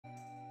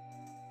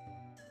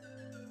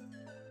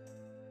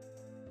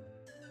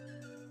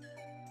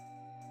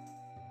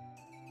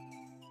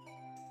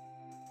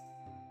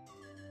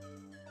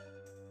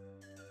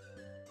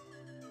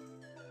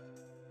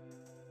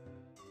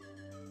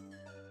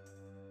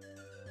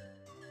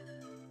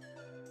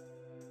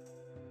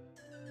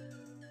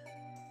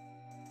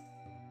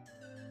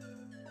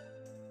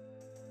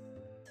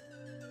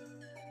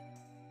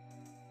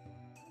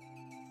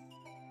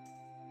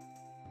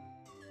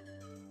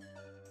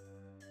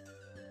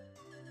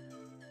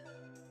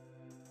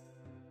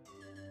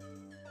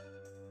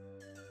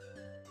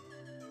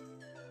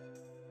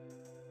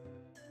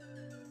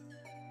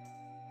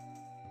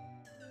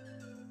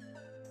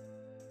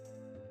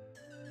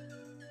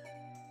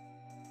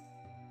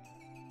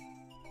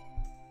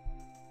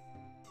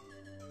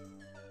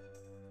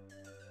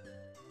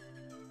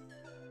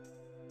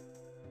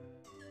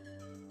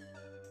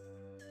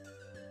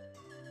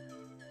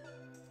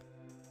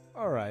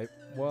Alright,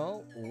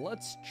 well,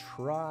 let's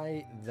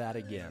try that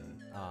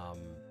again.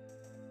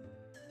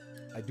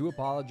 I do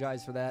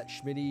apologize for that.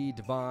 Schmitty,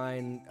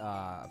 Divine,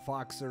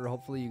 Foxer,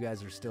 hopefully you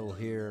guys are still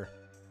here.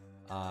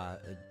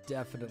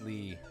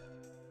 Definitely...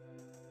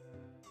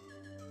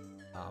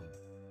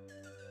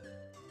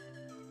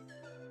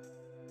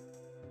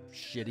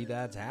 shitty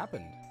that's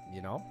happened,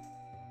 you know?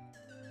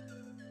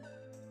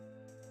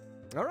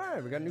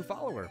 Alright, we got a new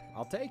follower.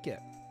 I'll take it.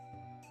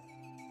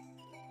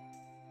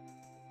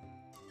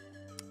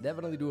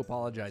 Definitely do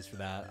apologize for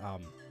that.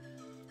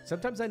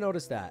 Sometimes I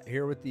notice that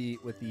here with the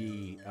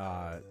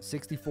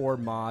 64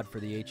 mod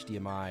for the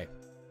HDMI.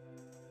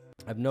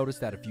 I've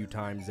noticed that a few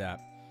times that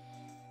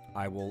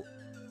I will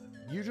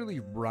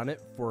usually run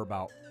it for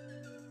about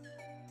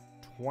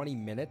 20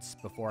 minutes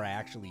before I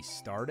actually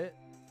start it,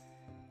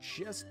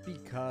 just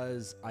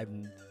because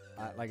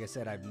like I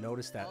said, I've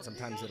noticed that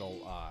sometimes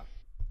it'll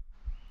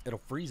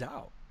freeze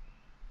out.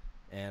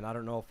 And I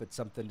don't know if it's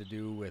something to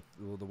do with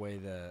the way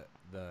the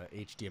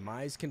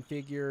HDMI is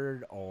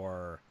configured,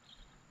 or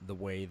the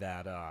way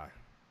that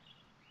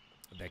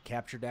the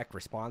capture deck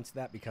responds to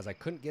that, because I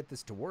couldn't get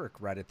this to work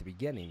right at the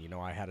beginning. You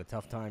know, I had a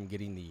tough time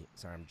getting the...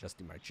 Sorry, I'm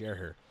adjusting my chair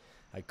here.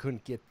 I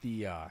couldn't get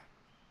it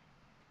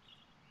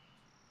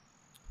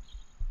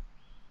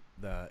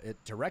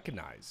to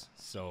recognize.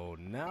 So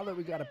now that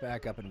we got it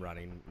back up and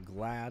running,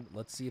 glad.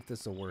 Let's see if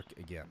this will work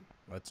again.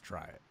 Let's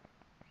try it.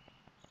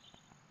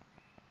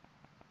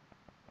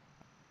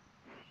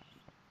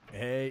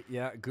 Hey,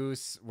 yeah,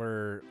 Goose,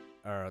 we're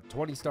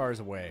 20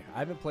 stars away. I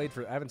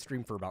haven't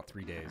streamed for about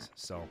 3 days,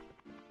 so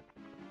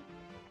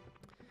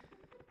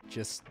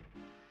just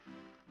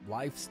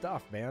life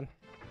stuff, man.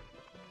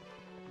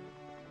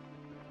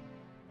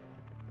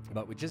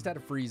 But we just had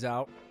to freeze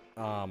out.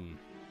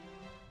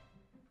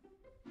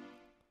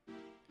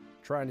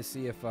 Trying to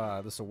see if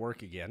this will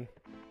work again.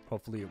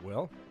 Hopefully it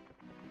will.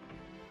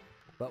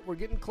 But we're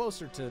getting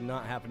closer to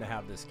not having to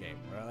have this game.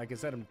 Like I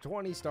said, I'm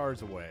 20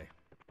 stars away.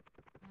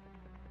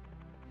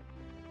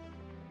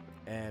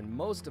 And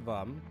most of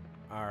them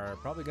are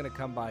probably going to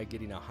come by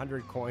getting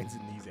 100 coins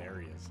in these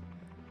areas,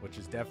 which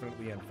is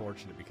definitely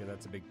unfortunate because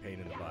that's a big pain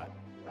in the butt.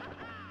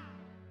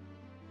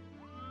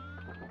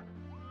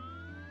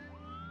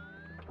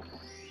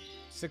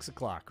 Six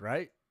o'clock,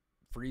 right?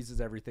 Freezes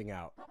everything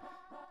out.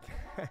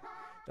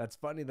 That's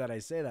funny that I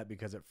say that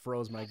because it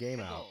froze my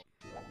game out.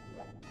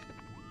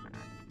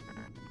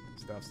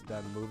 Stuff's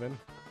done moving.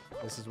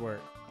 This is where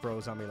it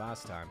froze on me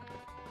last time.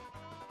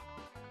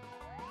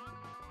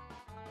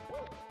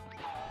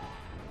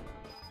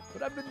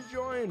 But I've been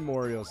enjoying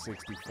Mario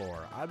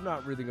 64. I'm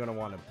not really going to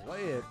want to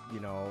play it, you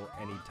know,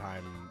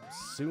 anytime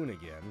soon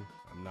again.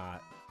 I'm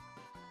not.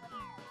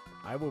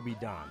 I will be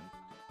done.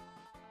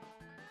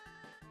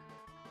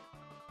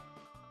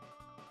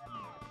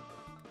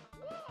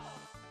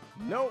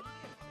 Nope.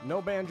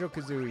 No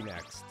Banjo-Kazooie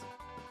next.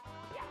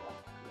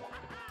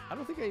 I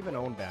don't think I even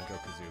own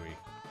Banjo-Kazooie.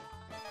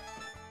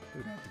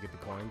 Dude, I have to get the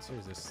coins.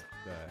 Here's this,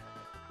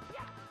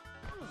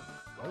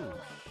 Oh,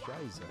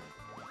 shiza.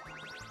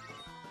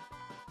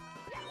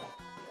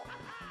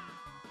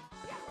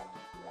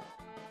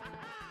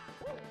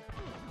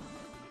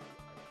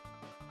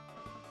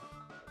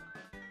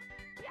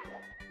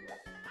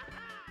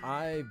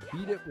 I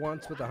beat it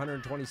once with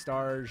 120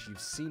 stars. You've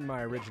seen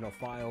my original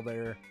file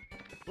there.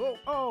 Whoa,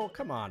 oh,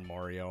 come on,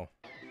 Mario.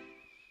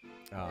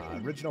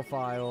 Original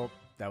file,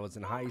 that was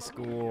in high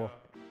school.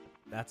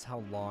 That's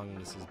how long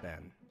this has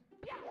been.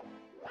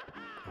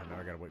 And now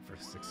I gotta wait for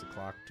 6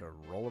 o'clock to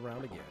roll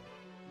around again.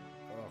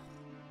 Ugh.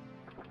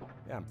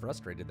 Yeah, I'm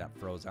frustrated that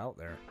froze out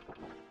there.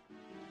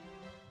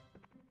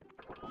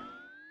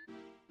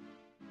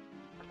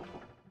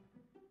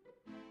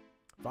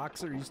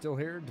 Fox, are you still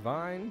here?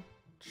 Divine?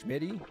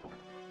 Schmitty?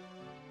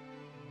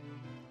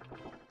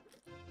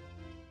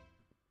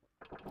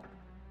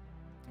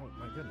 Oh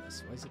my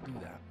goodness, why does it do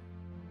that?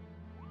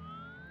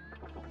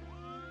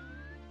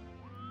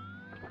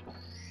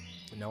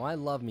 No, I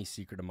love me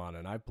Secret of Mana,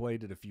 and I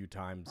played it a few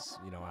times,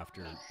 you know,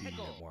 after beating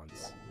it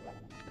once.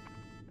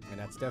 And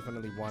that's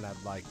definitely one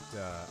I'd like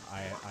to,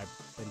 I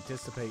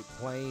anticipate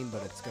playing,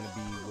 but it's going to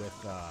be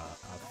with a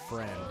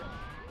friend.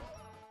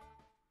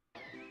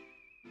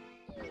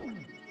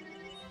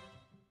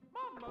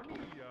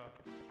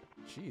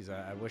 Jeez,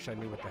 I wish I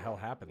knew what the hell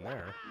happened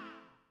there.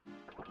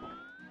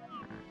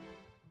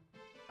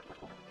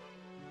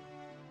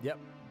 Yep.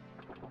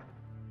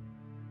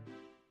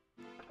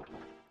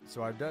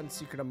 So I've done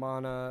Secret of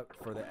Mana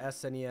for the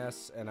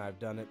SNES, and I've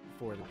done it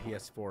for the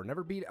PS4.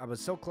 Never beat it. I was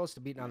so close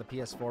to beating on the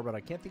PS4, but I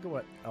can't think of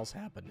what else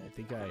happened. I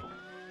think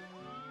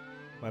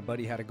my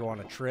buddy had to go on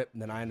a trip,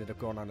 and then I ended up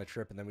going on a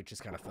trip, and then we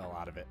just kind of fell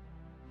out of it.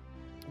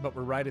 But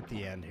we're right at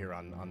the end here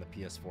on the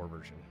PS4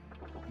 version,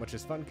 which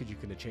is fun because you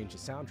can change the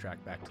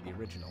soundtrack back to the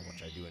original,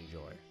 which I do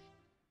enjoy.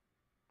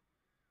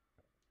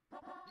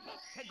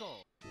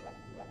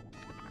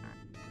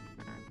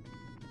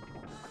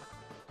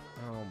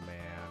 Oh,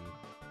 man.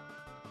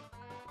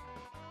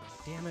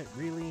 Damn it,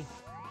 really?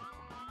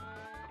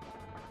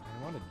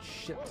 I wanted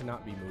shit to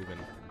not be moving,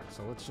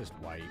 so let's just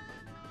wipe.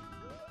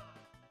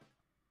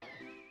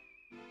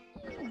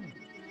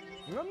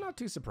 I'm not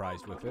too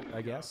surprised with it,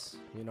 I guess.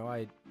 You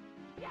know,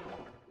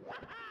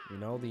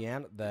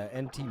 the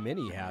NT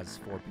Mini has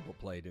 4 people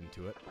played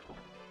into it.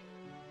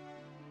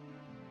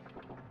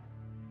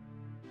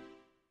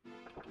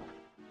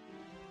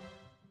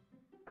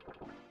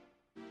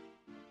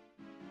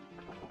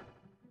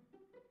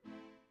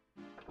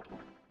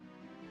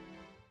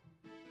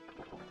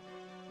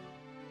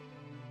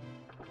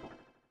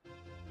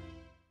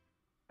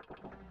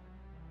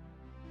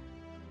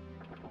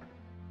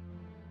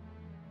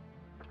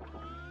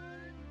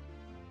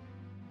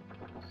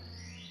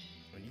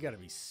 You gotta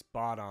be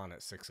spot on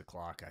at 6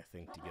 o'clock, I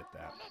think, to get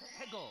that.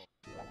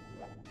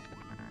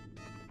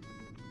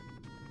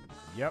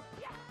 Yep.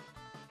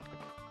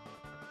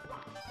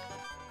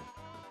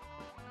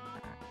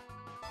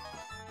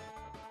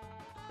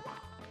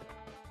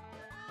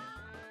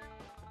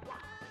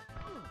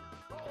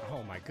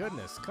 Oh my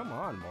goodness, come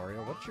on,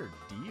 Mario, what's your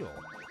deal?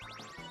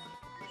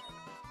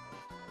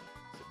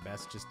 Is it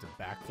best just to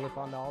backflip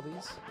onto all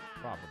these?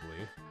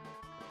 Probably.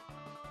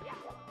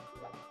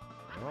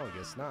 No, I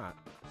guess not.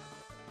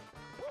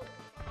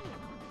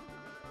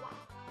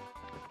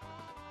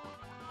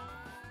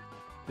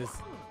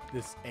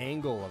 This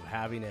angle of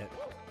having it.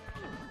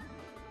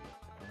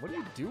 What are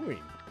you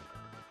doing?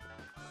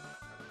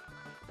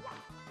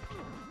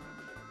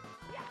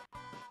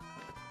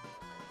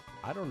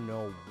 I don't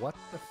know what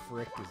the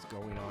frick is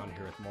going on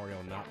here with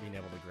Mario not being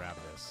able to grab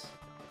this.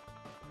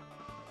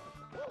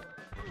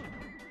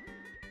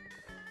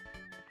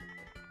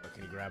 Or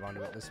can you grab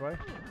onto it this way?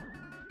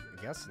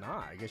 I guess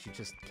not. I guess you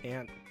just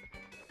can't.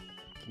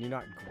 Can you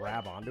not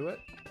grab onto it?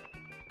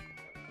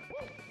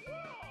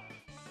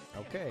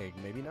 Okay,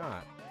 maybe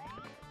not.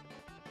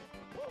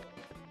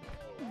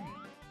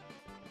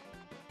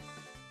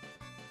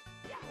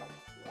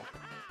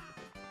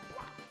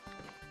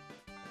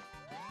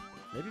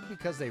 Maybe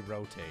because they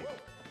rotate.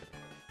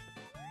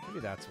 Maybe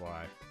that's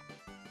why.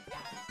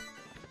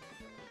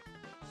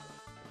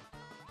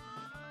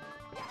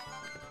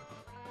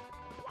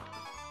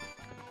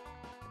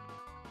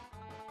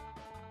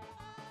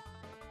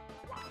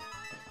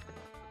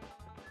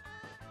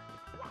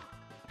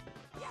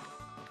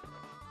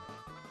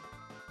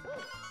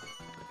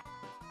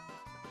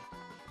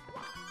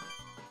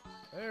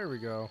 There we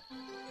go.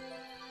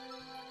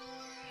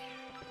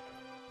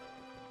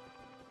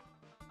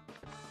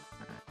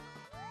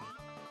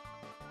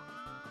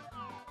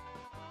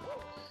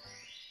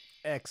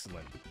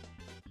 Excellent.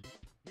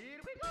 Here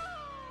we go.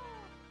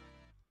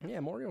 Yeah,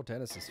 Mario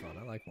Tennis is fun.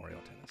 I like Mario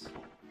Tennis.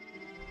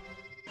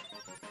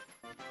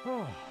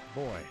 Oh,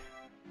 boy.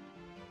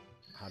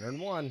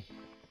 101.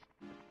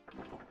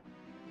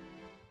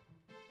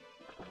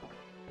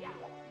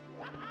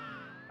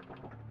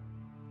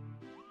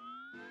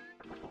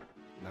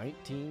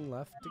 $19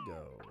 left to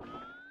go.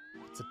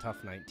 It's a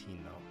tough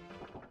 19, though.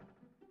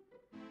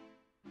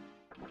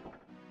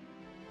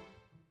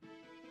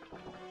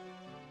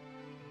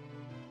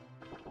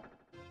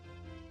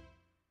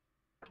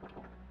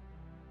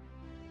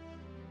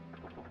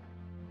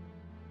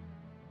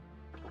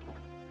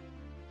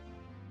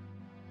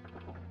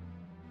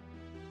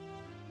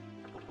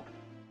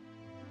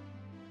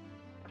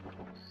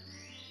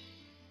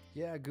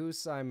 Yeah,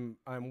 Goose, I'm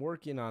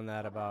working on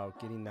that about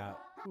getting that.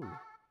 Ooh,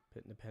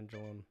 Pit and the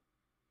Pendulum.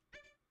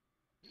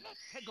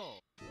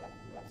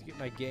 To get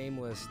my game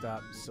list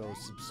up so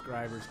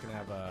subscribers can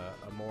have a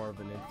more of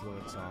an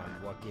influence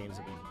on what games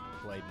will be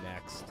played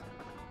next.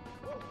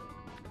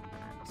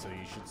 So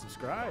you should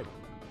subscribe.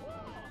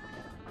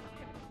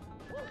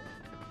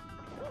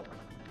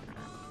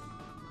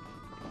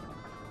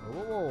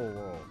 Whoa, whoa, whoa,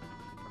 whoa.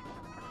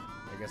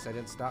 I guess I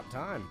didn't stop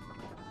time.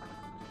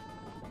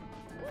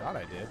 I thought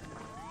I did.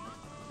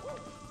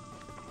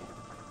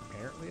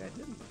 Apparently I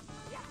didn't.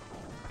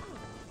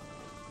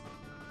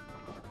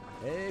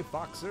 Hey,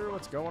 Foxer,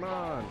 what's going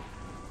on?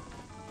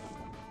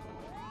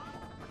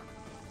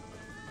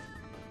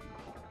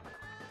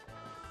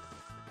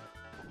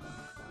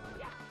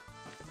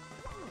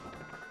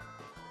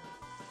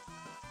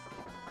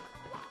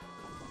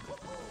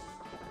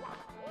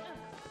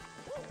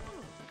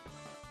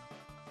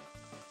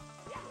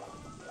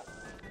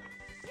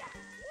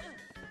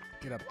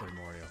 Get up there,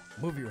 Mario.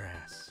 Move your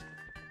ass.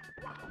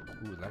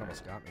 Ooh, that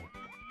almost got me.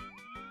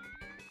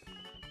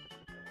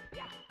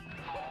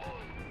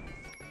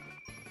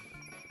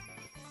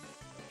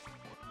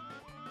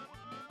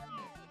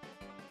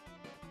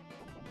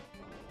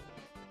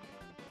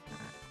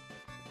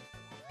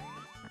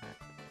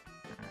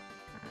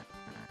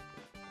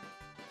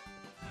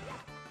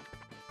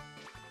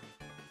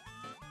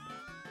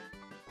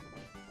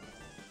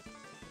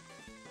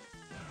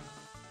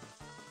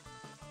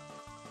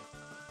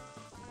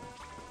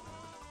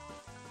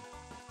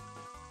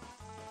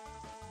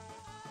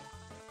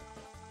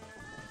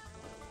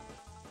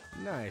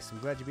 Nice. I'm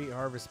glad you beat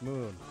Harvest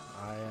Moon.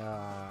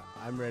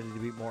 I'm ready to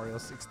beat Mario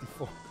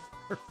 64.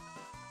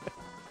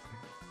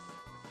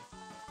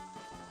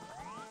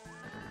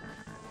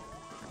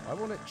 Why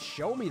won't it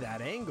show me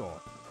that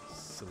angle?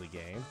 Silly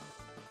game.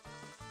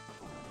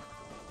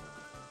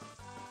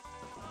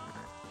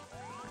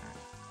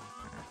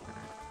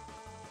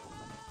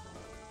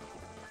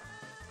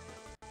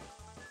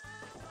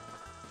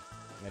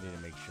 I need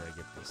to make sure I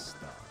get this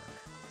star.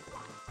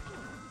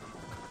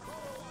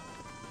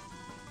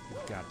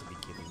 You've got to be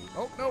kidding me.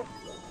 Oh, no!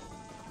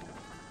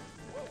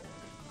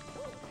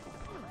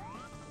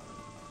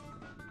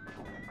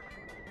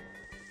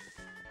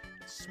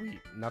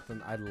 Sweet.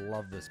 Nothing. I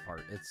love this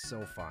part. It's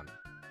so fun.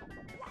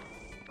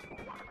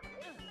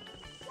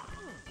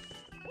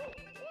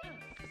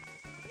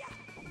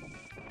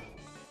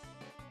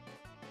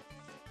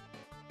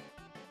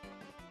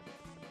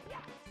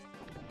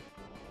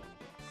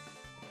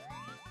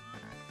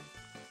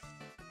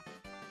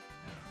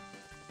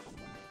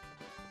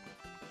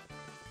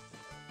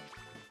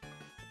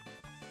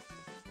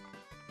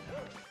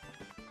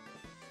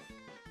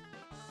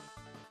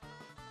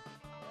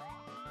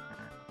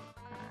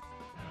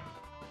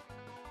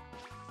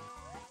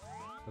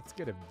 Let's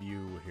get a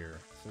view here.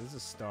 So there's a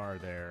star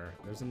there.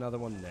 There's another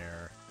one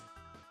there.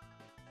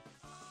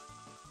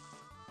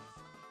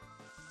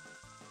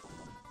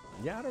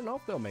 Yeah, I don't know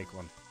if they'll make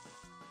one.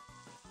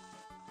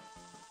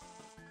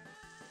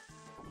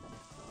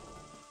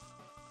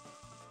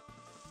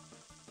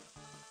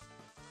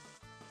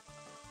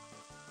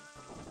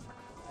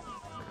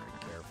 Very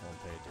careful and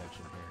pay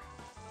attention here.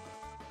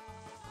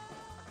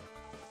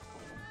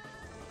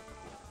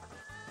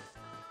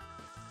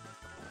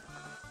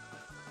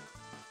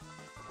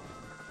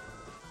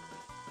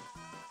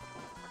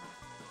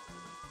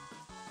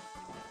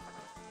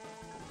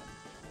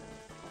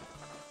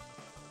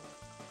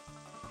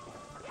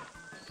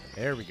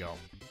 There we go.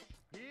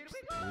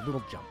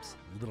 Little jumps.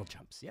 Little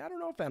jumps. Yeah, I don't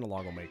know if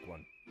Analog will make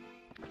one.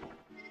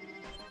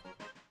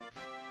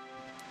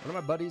 One of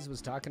my buddies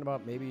was talking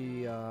about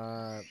maybe,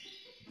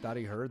 thought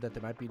he heard that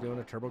they might be doing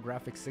a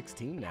TurboGrafx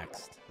 16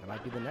 next. That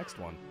might be the next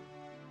one.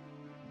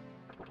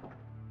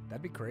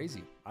 That'd be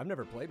crazy. I've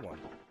never played one.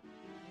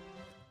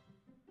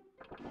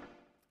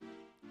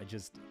 I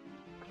just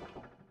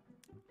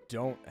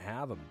don't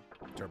have a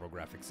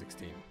TurboGrafx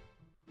 16.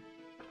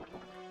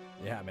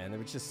 Yeah, man, there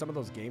was just some of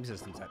those game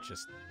systems that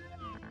just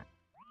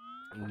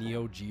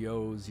Neo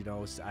Geos, you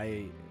know,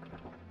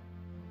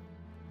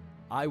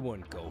 I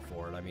wouldn't go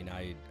for it. I mean,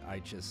 I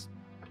just,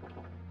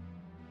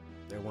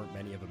 there weren't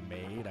many of them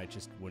made. I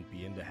just wouldn't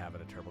be into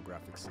having a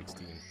TurboGrafx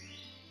 16.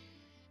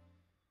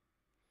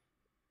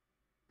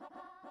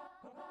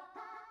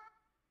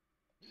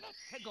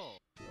 Let's go.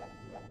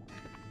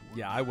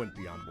 Yeah, I wouldn't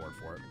be on board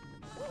for it.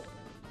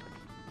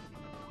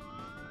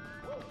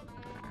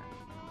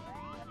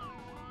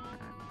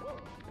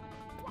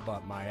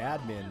 But my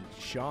admin,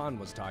 Sean,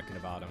 was talking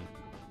about him.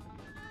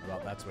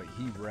 About that's what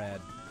he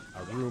read.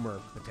 A rumor,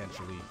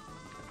 potentially,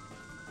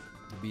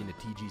 being a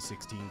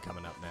TG16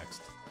 coming up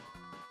next.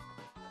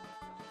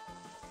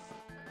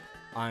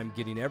 I'm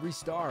getting every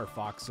star,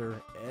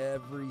 Foxer.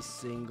 Every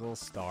single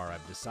star.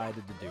 I've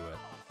decided to do it.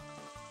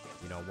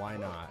 You know, why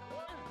not?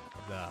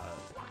 The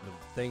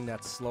thing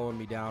that's slowing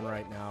me down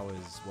right now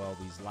is, well,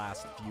 these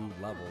last few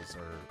levels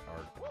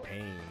are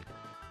pain.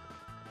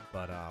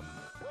 But,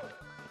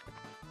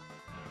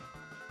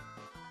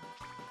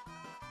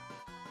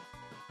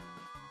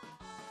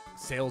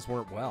 sales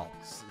weren't well.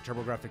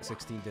 TurboGrafx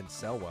 16 didn't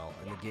sell well,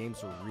 and the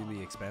games were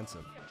really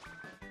expensive.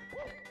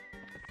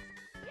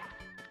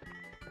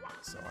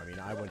 So, I mean,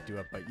 I wouldn't do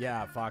it. But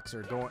yeah,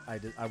 Foxer, don't.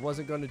 I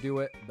wasn't going to do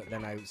it, but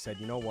then I said,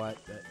 you know what?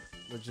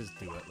 Let's just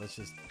do it.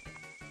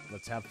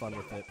 Let's have fun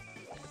with it.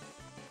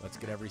 Let's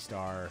get every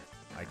star.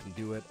 I can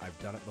do it. I've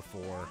done it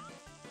before.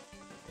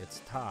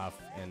 It's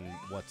tough, and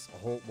what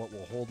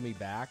will hold me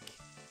back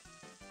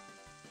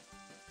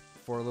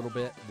for a little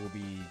bit will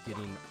be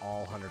getting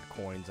all 100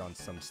 coins on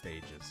some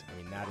stages.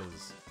 I mean, that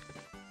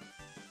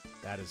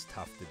is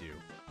tough to do.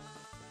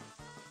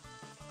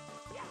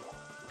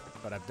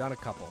 But I've done a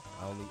couple.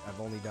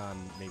 I've only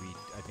done maybe,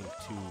 I think,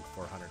 2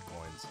 for 100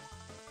 coins.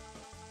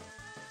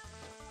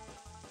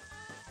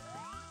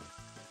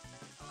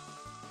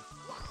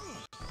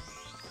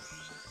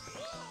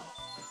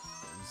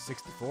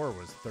 64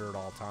 was third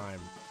all-time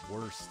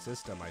worst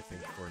system, I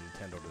think, for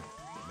Nintendo to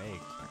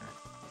make.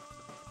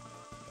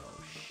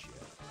 Oh, shit.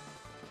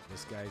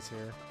 This guy's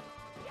here?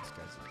 This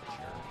guy's a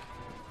jerk.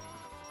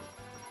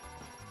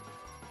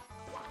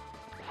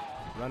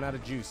 Run out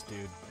of juice,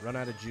 dude. Run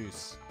out of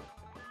juice.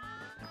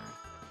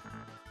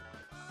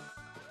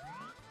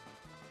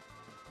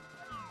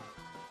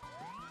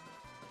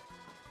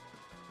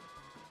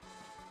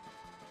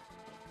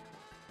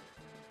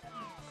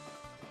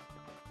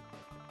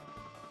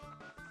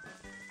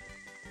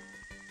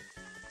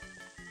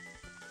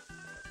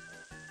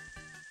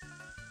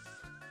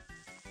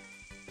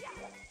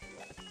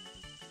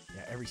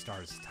 Every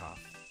star is tough.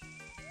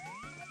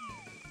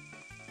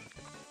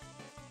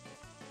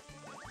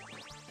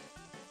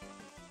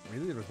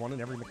 Really? There was one in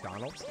every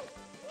McDonald's?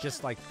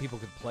 Just like people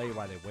could play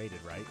while they waited,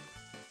 right?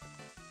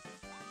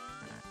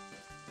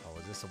 Oh,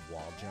 is this a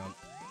wall jump?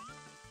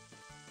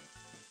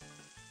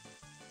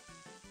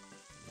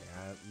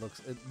 Yeah,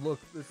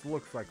 this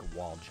looks like a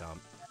wall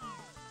jump.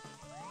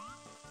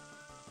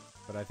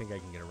 But I think I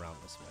can get around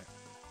this way.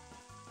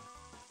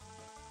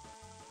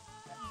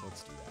 So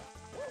let's do that.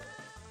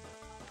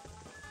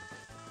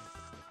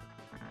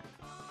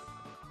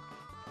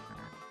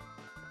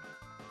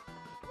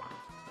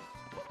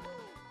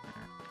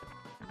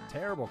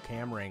 terrible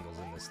camera angles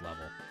in this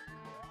level.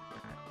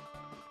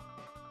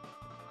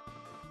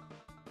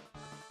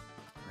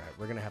 Alright,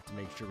 we're gonna have to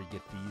make sure we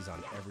get these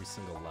on every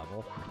single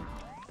level.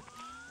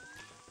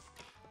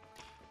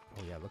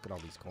 Oh yeah, look at all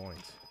these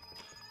coins.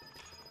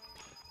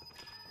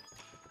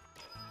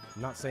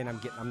 I'm not saying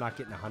I'm not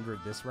getting 100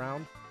 this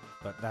round,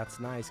 but that's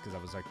nice because I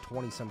was like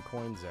 20 some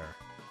coins there.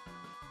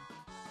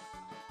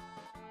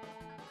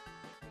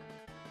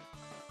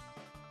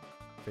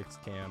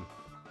 Fixed cam.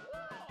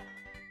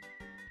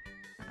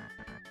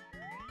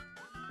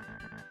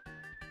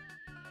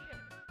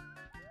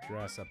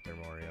 Dress up there,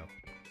 Mario.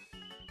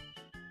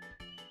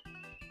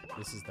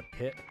 This is the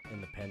pit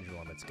and the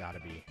pendulum. It's got to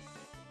be.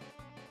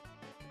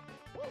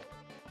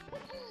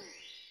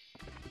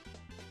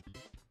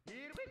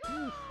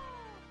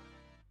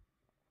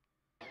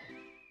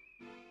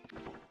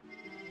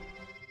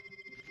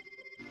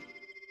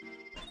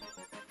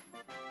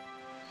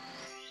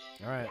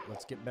 All right,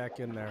 let's get back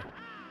in there.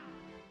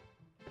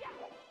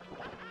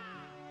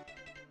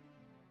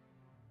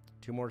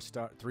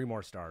 3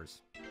 more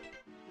stars.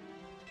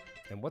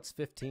 And what's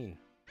 15?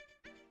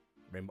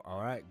 Rainbow.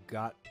 All right,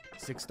 got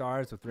 6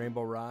 stars with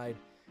Rainbow Ride.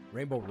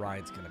 Rainbow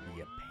Ride's gonna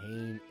be a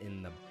pain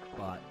in the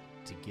butt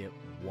to get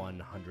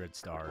 100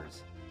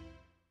 stars.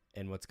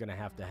 And what's gonna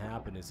have to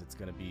happen is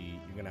you're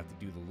gonna have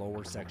to do the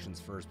lower sections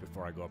first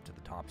before I go up to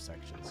the top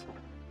sections.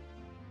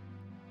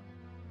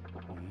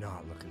 I'm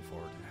not looking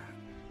forward to that.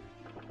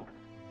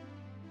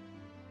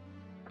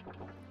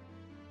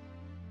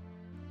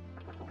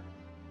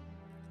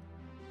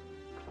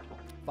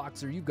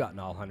 Foxer, you've gotten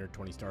all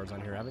 120 stars on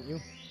here, haven't you?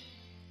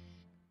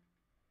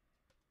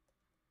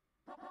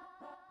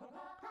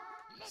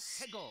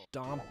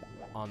 Stomp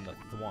on the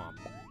thwomp.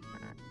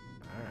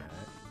 Alright.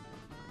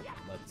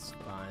 Let's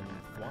find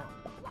the thwomp.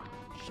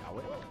 Shall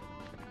we?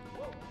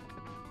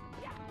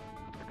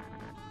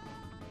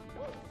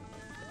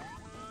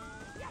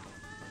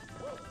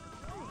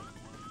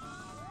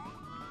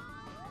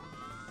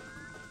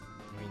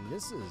 I mean,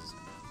 this is...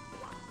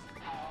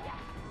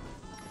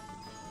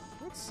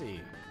 Let's see.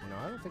 No,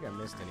 I don't think I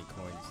missed any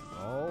coins.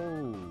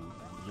 Oh,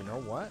 you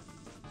know what?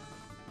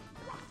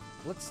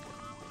 Let's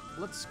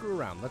screw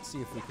around. Let's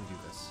see if we can do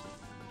this.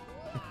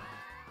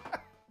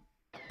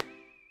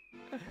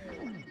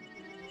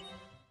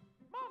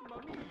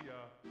 Mamma mia!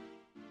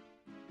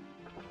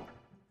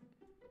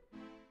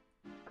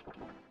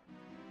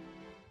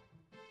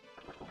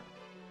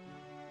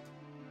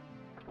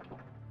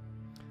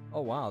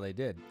 Oh wow, they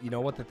did. You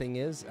know what the thing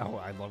is? Oh,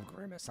 I love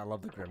Grimace. I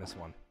love the Grimace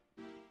one.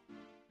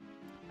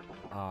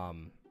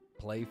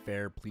 Play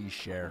fair, please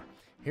share.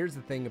 Here's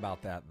the thing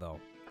about that, though.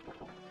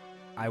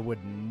 I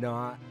would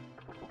not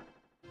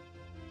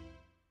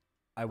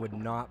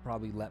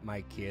probably let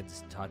my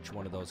kids touch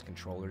one of those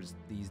controllers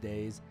these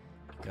days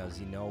because,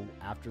 you know,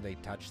 after they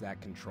touch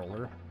that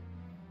controller,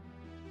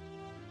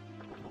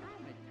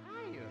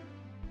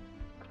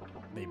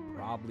 they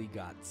probably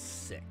got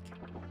sick.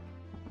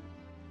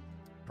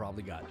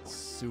 Probably got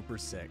super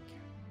sick.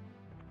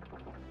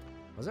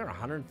 Was there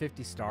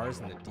 150 stars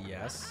in the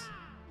DS?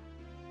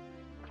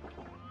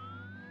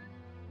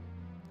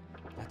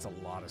 That's a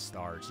lot of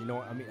stars. You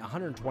know, I mean,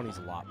 120 is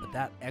a lot, but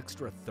that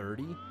extra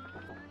 30,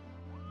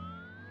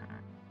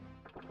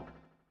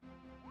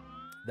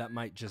 that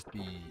might just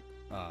be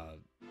a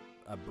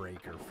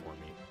breaker for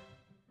me.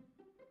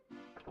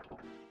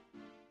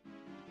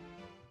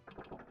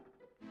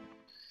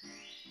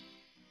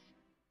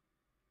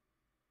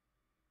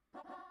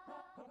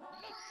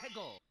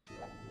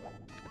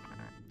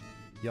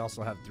 You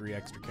also have 3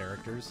 extra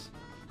characters.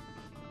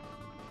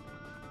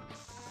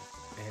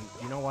 And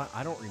you know what?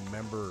 I don't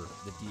remember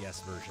the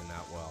DS version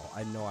that well.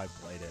 I know I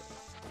played it.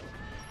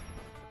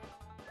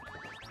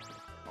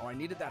 Oh, I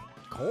needed that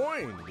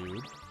coin,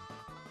 dude.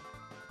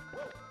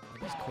 Are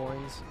these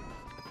coins?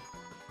 Yeah.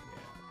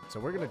 So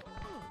we're gonna...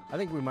 I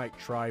think we might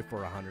try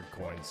for 100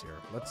 coins here.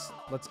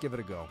 Let's give it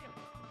a go.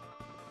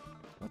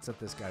 Let's let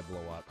this guy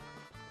blow up.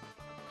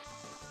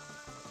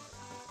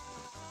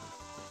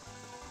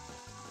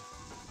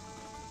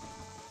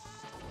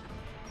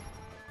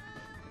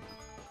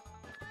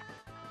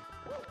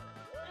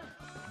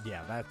 some.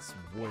 Yeah, that's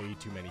way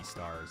too many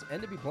stars.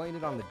 And to be playing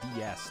it on the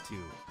DS,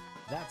 too.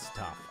 That's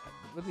tough.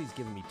 What are these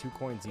giving me? 2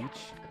 coins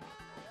each?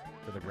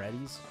 For the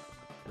Reddies?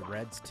 The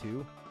Reds,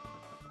 too?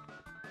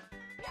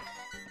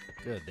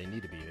 Good, they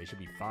need to be. They should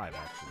be 5,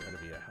 actually.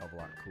 That'd be a hell of a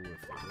lot cooler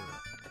if they were.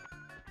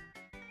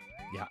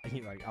 Yeah,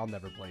 like, I'll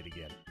never play it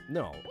again.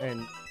 No,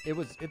 and it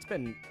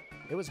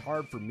was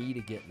hard for me to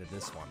get into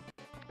this one.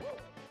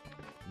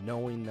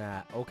 Knowing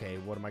that, okay,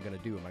 what am I going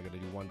to do? Am I going to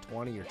do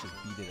 120 or just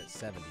beat it at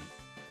 70?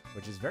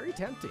 Which is very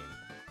tempting.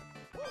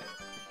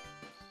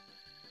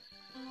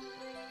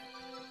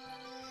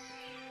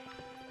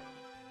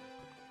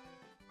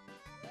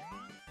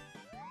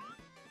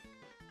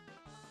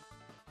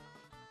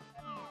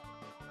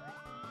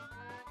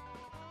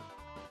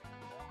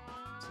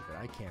 See, but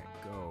I can't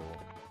go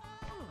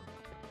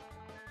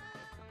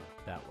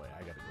that way.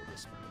 I gotta go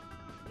this way.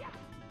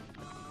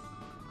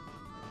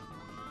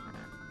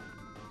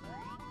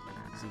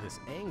 See, this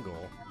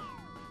angle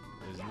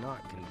is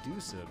not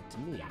conducive to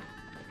me.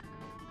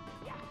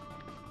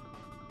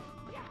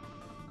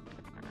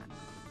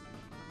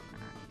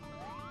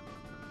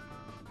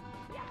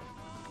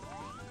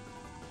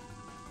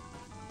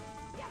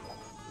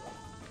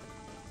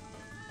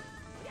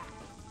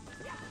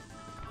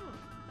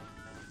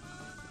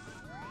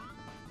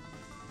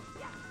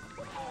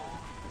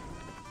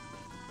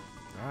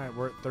 All right,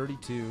 we're at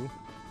 32.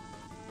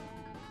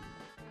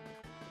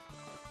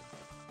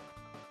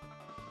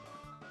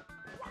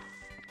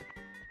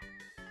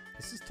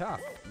 This is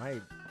tough. My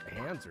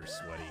hands are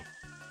sweaty.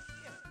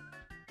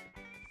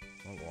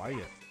 I don't like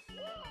it.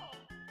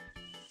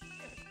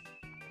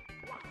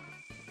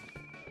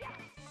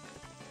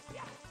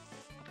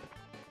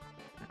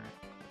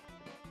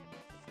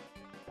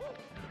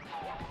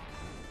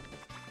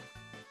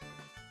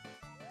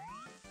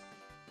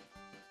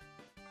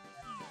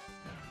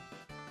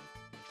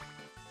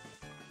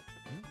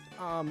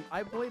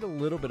 I played a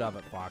little bit of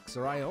it, Fox,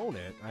 or I own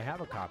it. I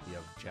have a copy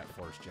of Jet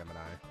Force Gemini.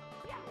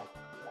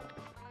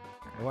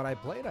 And what I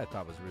played, I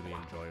thought was really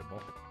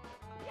enjoyable.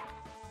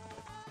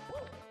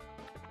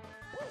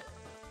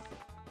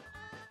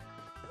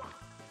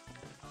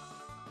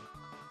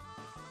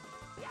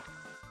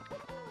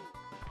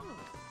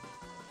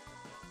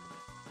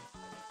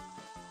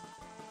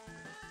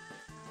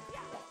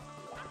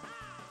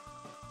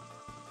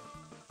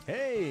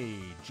 Hey,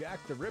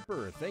 Jack the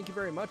Ripper, thank you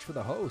very much for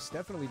the host.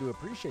 Definitely do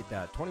appreciate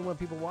that. 21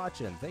 people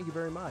watching. Thank you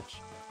very much.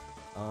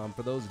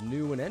 For those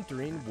new and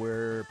entering,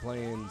 we're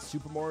playing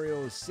Super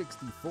Mario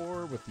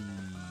 64 with the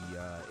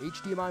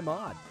HDMI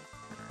mod.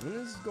 And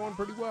this is going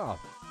pretty well.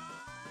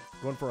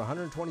 Going for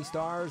 120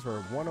 stars.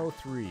 We're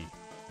 103.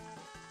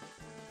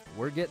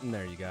 We're getting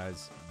there, you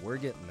guys. We're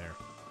getting there.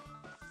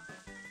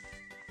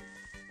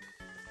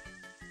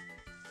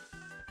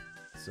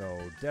 So,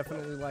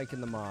 definitely liking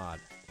the mod.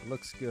 It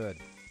looks good.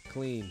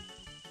 Clean. I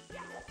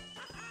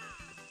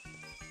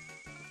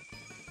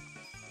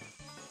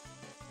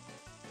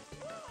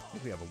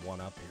think we have a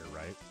 1-up here,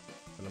 right?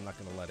 But I'm not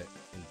going to let it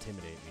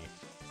intimidate me.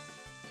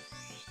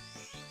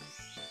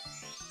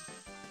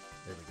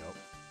 There we go.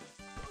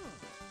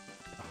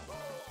 Oh.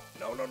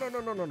 No, no, no,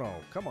 no, no, no, no.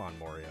 Come on,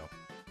 Mario.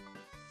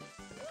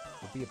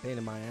 It'll be a pain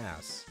in my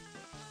ass.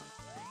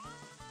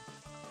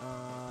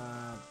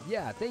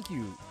 Yeah, thank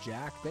you,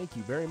 Jack. Thank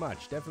you very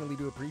much. Definitely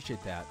do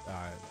appreciate that.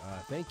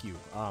 Thank you.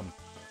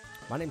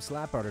 My name's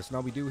slapartist, and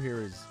all we do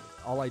here is,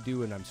 all I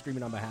do, and I'm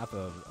streaming on behalf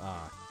of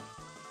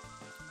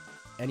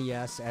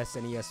NES,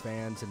 SNES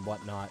fans, and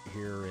whatnot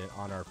here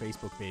on our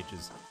Facebook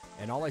pages.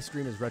 And all I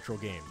stream is retro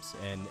games,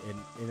 and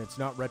it's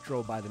not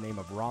retro by the name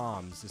of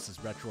ROMs. This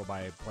is retro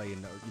by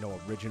playing,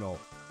 original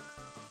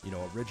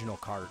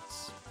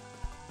carts,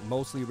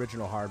 mostly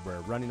original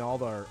hardware, running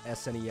all our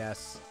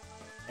SNES,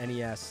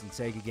 NES, and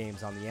Sega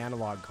games on the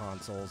analog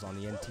consoles, on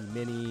the NT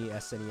Mini,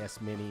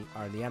 SNES Mini,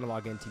 or the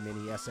analog NT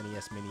Mini,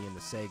 SNES Mini, and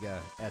the Sega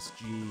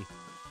SG.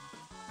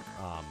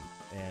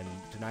 And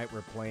tonight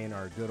we're playing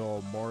our good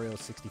old Mario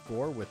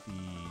 64 with the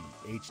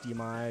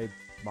HDMI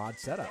mod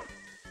setup.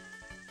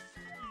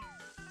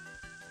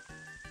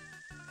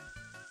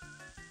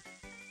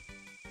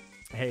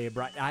 Hey,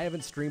 Brian, I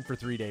haven't streamed for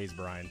 3 days,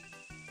 Brian.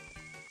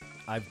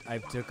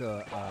 I've took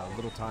a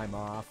little time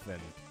off and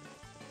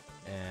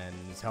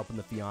is helping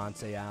the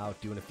fiance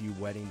out, doing a few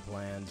wedding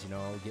plans,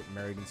 getting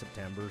married in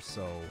September,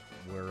 so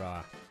we're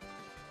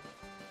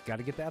got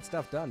to get that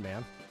stuff done,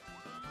 man.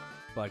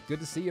 But good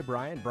to see you,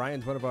 Brian.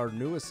 Brian's one of our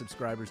newest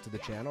subscribers to the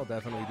channel.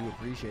 Definitely do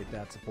appreciate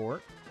that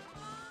support.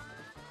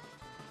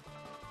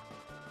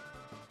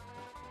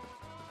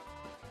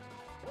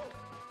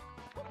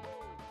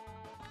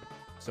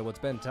 So what's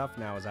been tough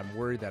now is I'm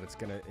worried that it's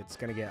gonna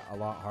get a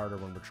lot harder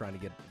when we're trying to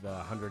get the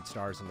 100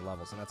 stars in the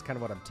levels, and that's kind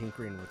of what I'm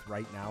tinkering with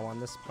right now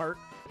on this part.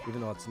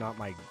 Even though it's not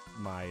my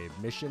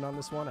mission on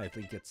this one, I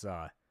think it's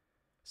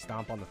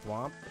Stomp on the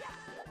Thwomp.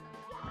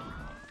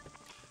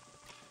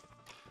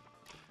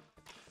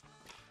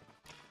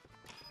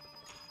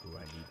 Ooh,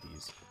 I need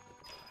these.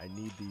 I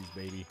need these,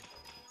 baby.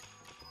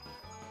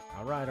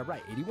 All right,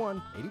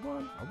 81,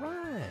 all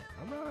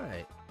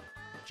right.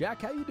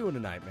 Jack, how you doing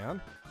tonight,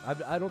 man?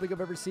 I don't think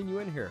I've ever seen you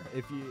in here.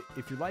 If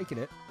you're liking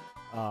it,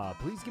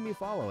 please give me a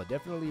follow. I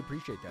definitely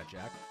appreciate that,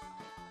 Jack.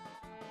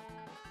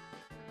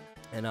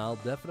 And I'll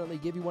definitely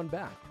give you one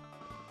back.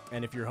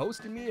 And if you're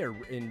hosting me or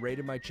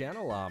rated my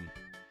channel, I'll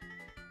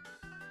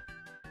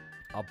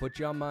put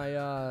you on my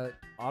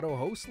auto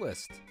host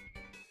list.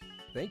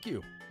 Thank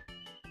you.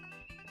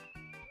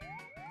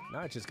 Now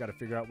I just got to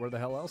figure out where the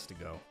hell else to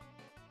go.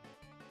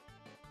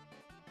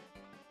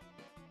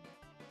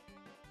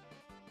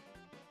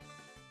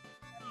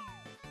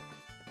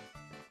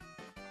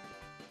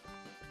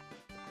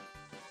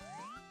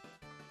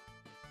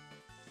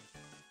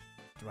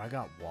 I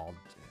got a wall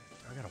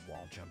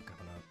jump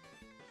coming up.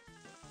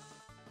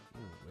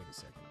 Ooh, wait a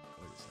second.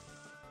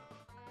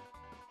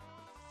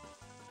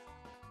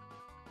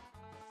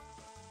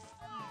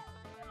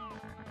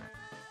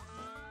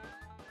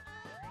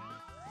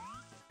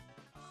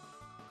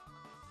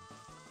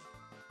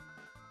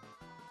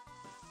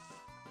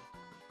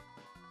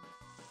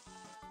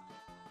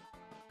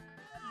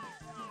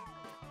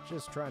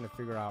 Just trying to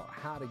figure out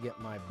how to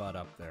get my butt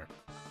up there.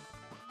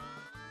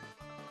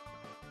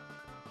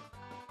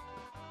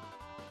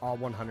 All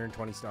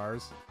 120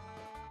 stars.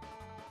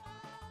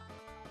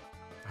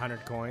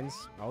 100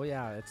 coins. Oh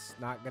yeah, it's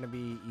not gonna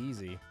be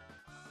easy.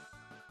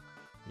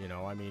 You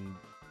know, I mean,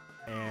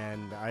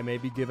 and I may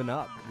be giving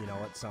up, you know,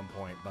 at some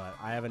point, but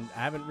I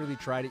haven't really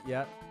tried it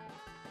yet.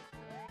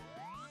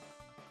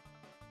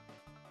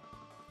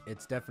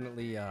 It's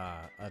definitely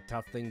a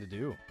tough thing to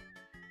do.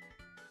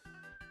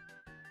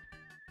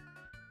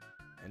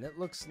 And it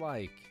looks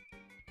like,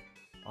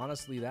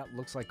 honestly, that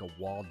looks like a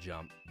wall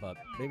jump, but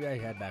maybe I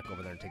head back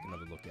over there and take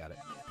another look at it.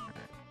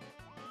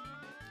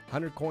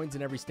 100 coins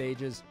in every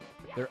stages.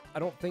 I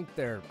don't think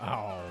they're,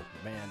 oh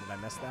man, did I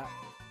mess that?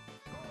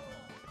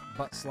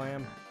 Butt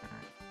slam.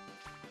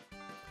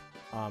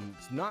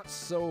 It's not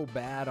so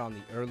bad on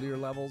the earlier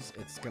levels.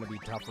 It's going to be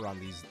tougher on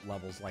these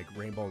levels like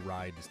Rainbow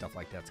Ride and stuff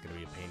like that's going to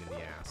be a pain in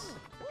the ass.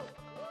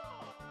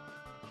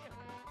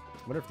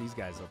 I wonder if these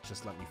guys will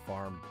just let me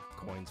farm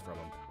coins from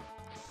them.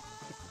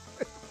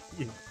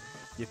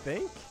 You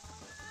think?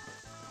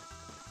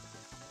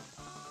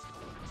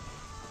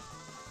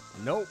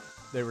 Nope,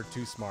 they were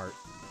too smart.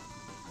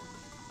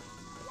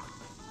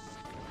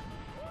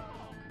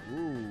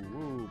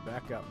 Ooh,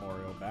 back up,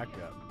 Mario, back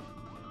up.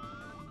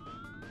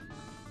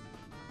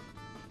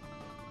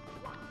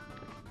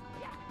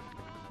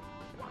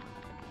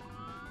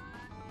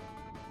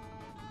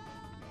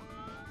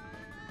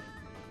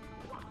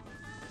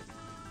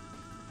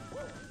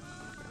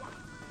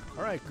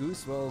 All right,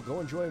 Goose, well, go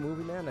enjoy a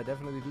movie, man. I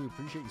definitely do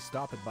appreciate you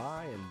stopping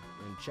by and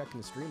checking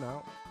the stream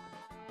out.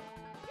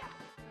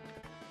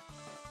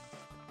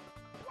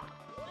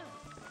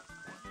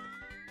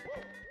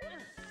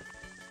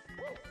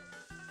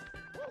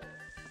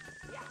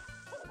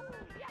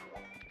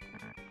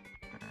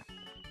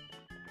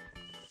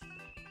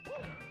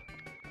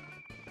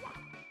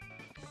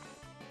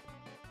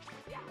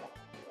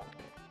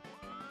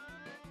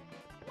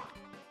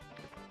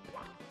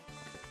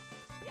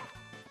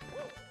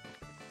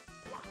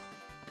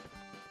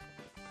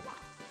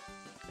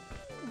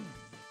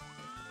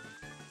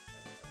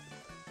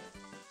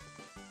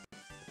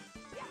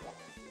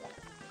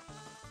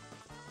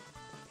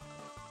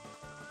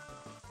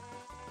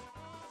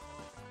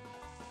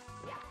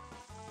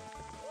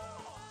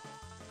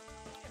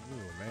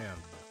 Ooh, man.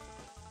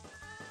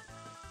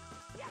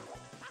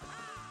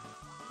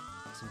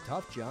 Some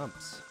tough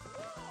jumps.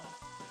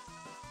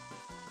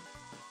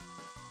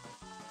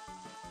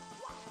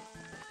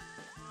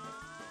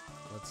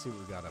 Let's see what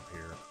we got up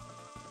here.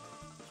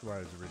 That's where I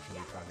was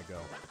originally trying to go.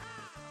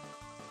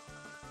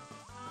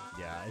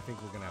 Yeah, I think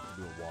we're going to have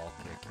to do a wall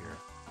kick here.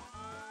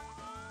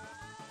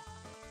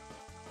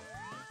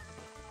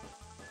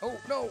 Oh,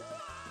 no!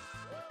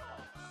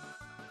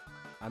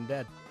 I'm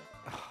dead.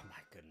 Oh,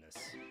 my goodness.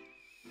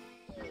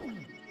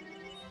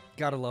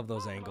 Gotta love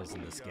those angles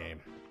in this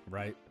game,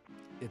 right?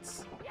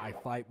 I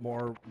fight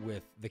more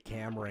with the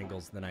camera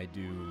angles than I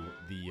do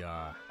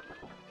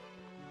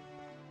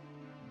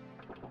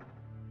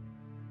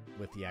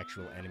with the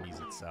actual enemies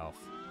itself.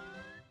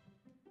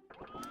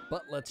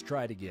 But let's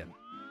try it again.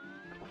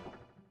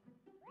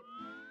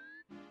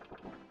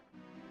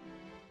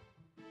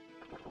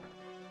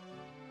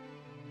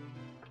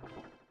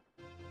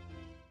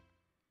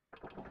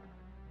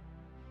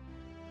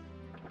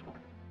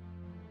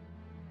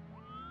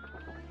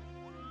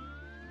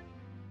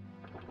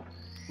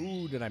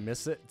 Ooh, did I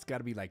miss it? It's got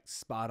to be like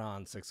spot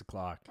on 6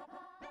 o'clock.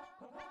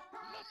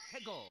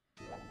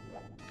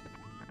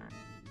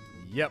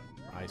 Yep,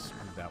 I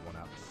screwed that one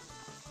up.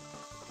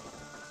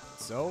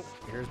 So,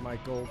 here's my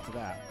goal to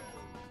that.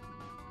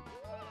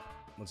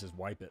 Let's just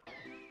wipe it.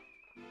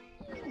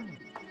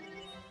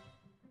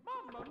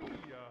 Mamma mia!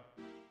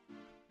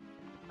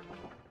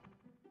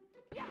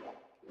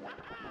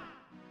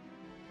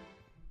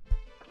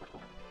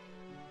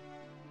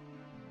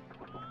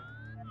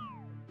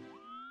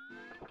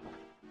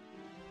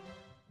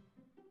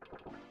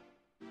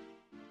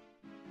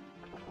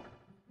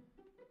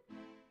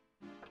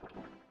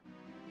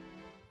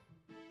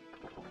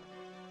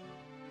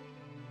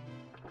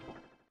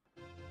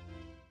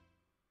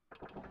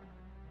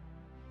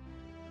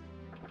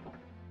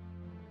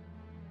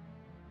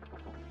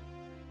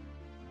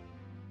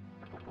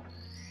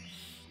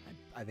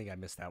 I think I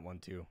missed that one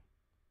too.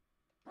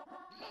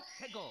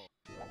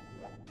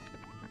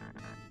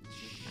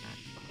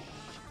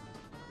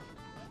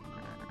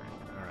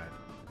 Alright.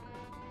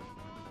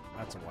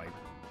 That's a wipe.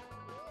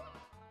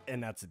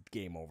 And that's a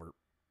game over.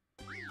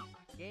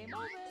 Game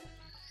over.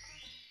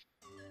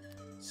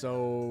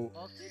 So,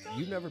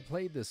 you never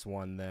played this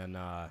one then,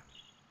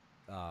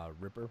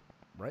 Ripper,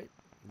 right?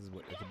 This is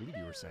what I believe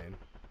you were saying.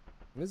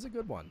 This is a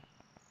good one.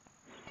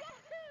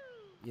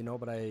 You know,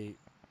 but I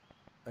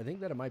think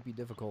that it might be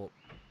difficult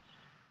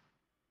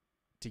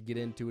to get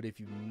into it if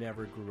you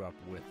never grew up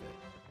with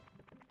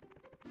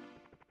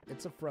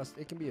it.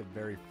 It can be a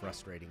very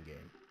frustrating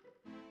game.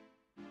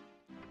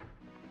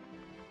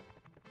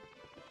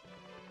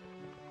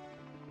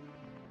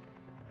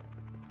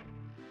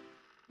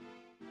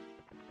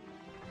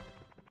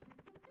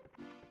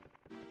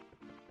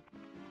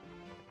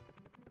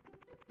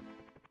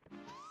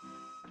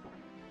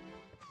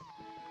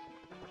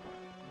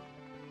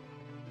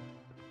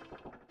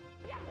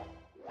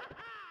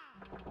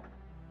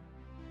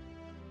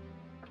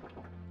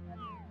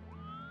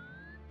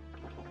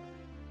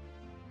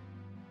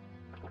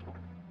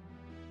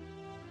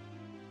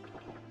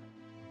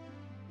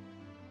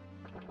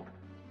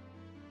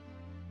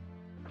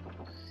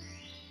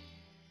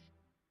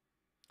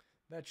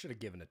 That should have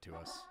given it to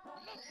us.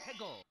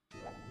 Hego.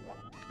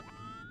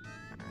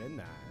 Been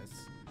nice.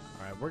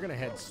 All right, we're gonna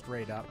head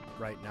straight up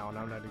right now, and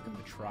I'm not going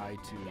to try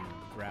to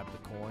grab the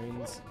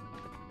coins,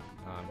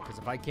 because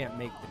if I can't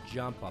make the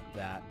jump up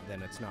that,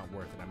 then it's not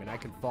worth it. I mean, I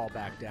can fall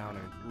back down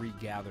and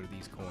regather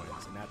these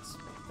coins, and that's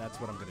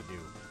what I'm gonna do.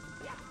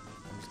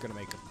 I'm just gonna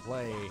make a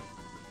play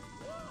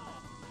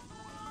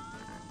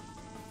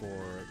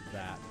for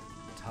that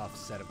tough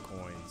set of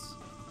coins.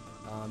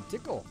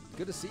 Tickle,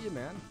 good to see you,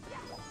 man.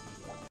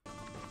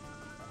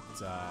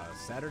 It's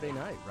Saturday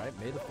night, right?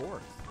 May the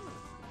 4th.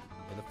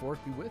 May the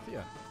 4th be with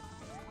you.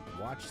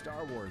 Watch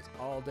Star Wars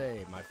all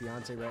day. My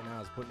fiance right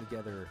now is putting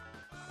together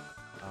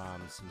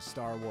some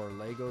Star Wars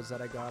Legos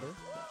that I got her.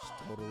 She's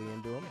totally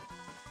into them.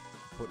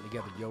 Putting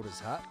together Yoda's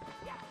hut.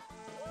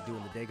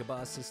 Doing the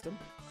Dagobah system.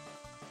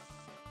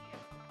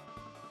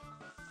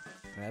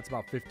 And that's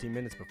about 15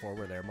 minutes before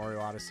we're there. Mario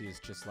Odyssey is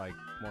just like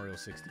Mario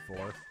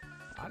 64.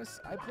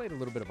 I played a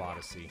little bit of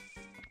Odyssey.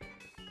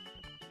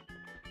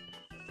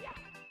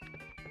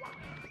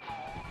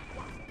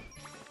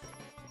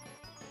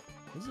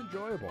 It was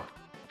enjoyable.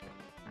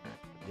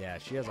 Yeah,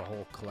 she has a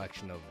whole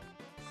collection of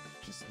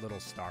just little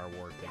Star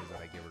Wars things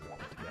that I give her to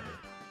put together.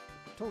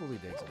 Totally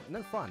digs them. And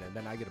they're fun, and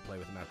then I get to play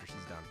with them after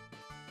she's done.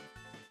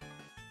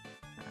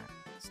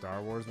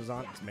 Star Wars was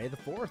on. It's May the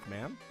 4th,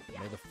 man.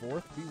 May the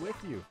 4th be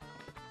with you.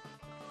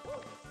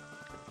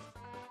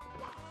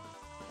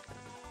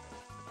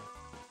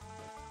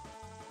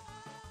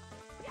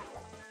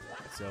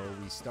 So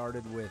we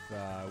started with,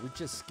 we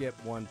just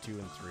skipped 1, 2,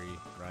 and 3,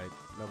 right?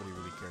 Nobody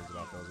really cares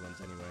about those ones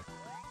anyway.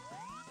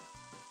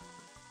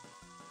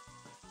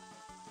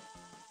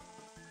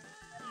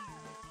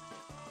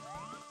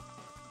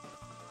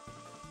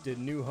 Did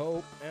New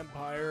Hope,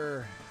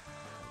 Empire,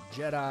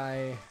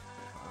 Jedi,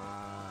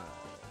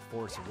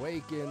 Force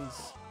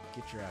Awakens.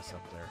 Get your ass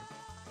up there.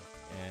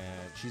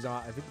 And she's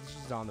on, I think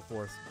she's on the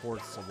Force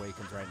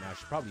Awakens right now.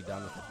 She's probably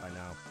done with it by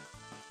now.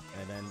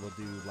 And then we'll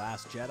do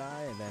Last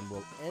Jedi, and then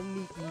we'll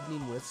end the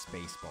evening with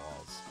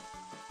Spaceballs.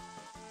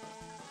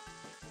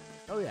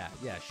 Oh yeah,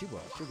 yeah, she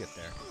will. She'll get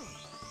there.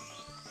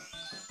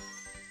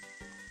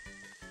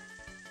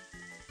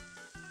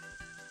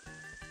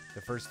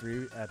 The first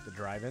 3 at the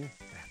drive-in?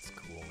 That's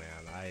cool,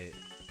 man.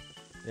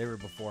 They were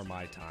before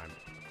my time.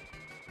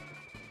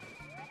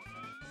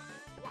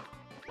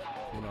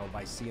 You know,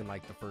 by seeing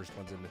like the first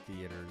ones in the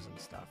theaters and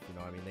stuff. You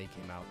know, I mean, they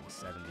came out in the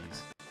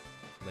 70s,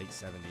 late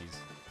 70s.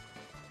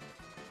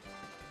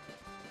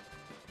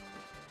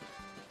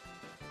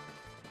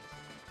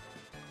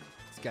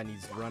 This guy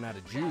needs to run out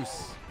of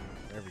juice.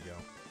 There we go.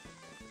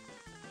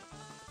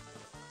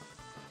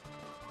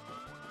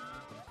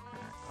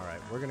 All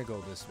right, we're gonna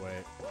go this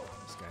way.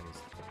 This guy needs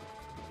to leave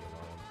me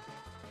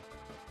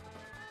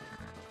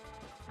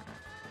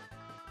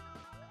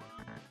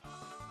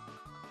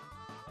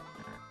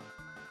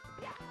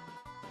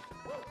alone.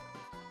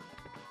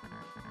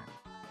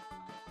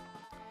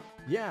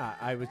 Yeah,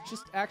 I was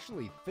just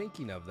actually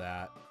thinking of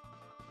that.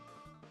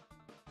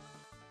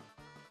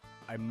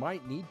 I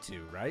might need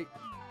to, right?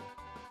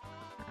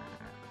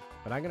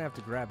 But I'm gonna have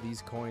to grab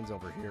these coins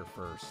over here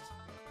first.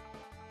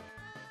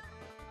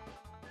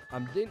 I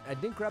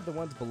didn't grab the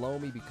ones below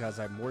me because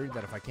I'm worried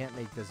that if I can't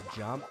make this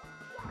jump,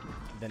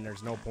 then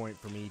there's no point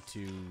for me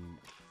to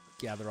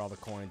gather all the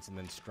coins and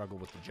then struggle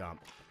with the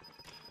jump.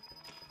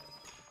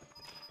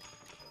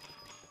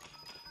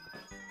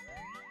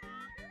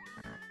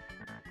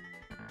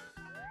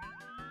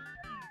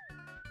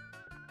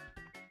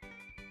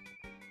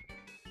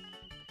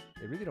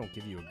 They really don't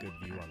give you a good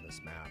view on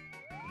this map.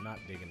 I'm not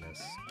digging this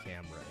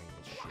camera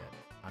angle shit.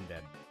 I'm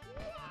dead.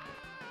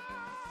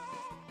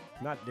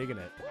 Not digging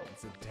it.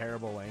 It's a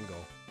terrible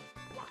angle.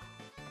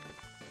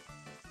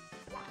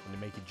 And to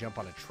make you jump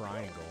on a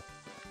triangle.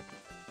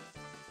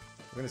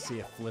 We're gonna see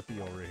if Flippy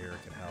over here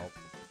can help.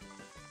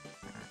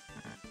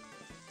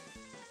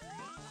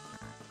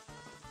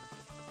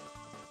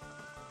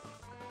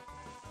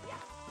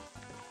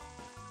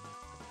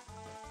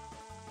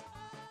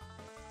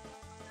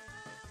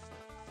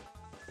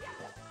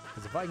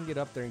 Because if I can get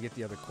up there and get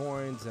the other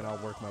coins, then I'll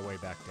work my way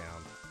back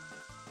down.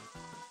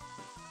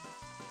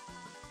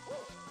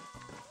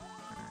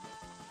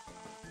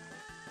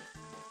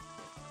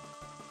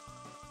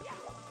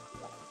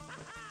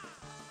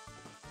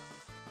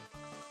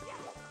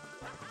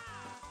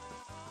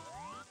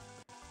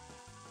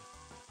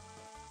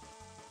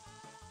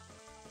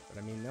 But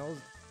I mean, those,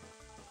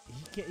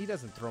 he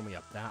doesn't throw me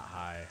up that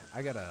high.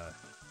 I gotta.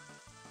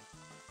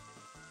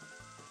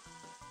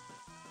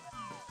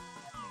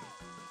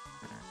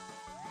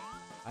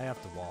 I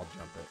have to wall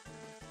jump it.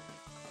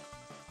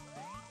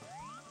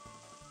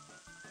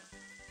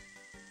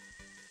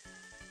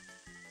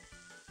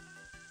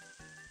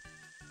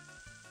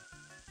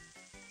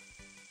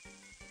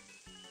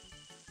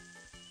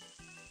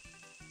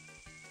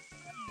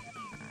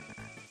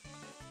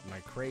 Am I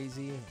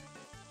crazy?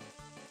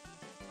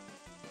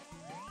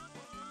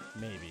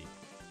 Maybe.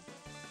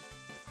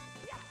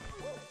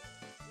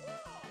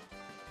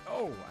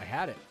 Oh, I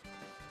had it.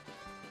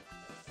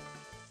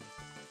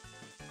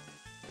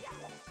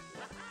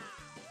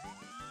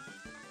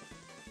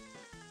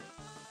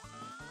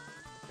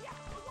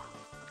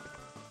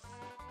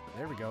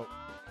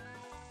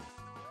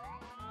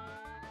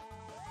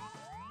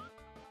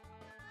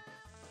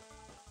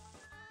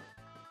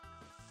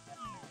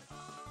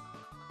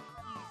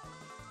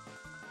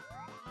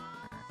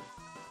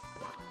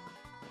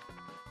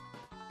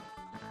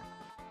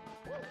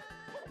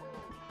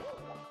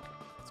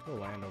 Let's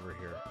go land over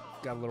here.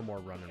 Got a little more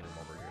running room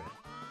over here.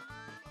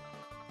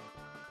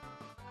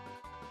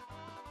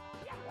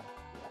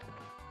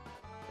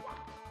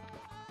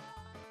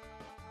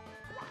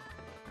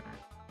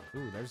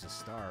 Ooh, there's a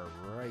star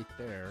right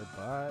there,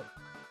 but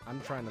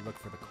I'm trying to look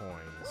for the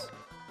coins.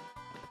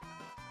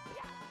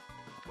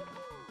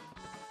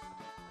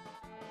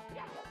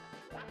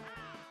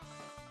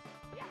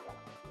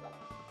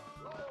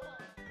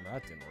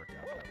 That didn't work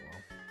out that well.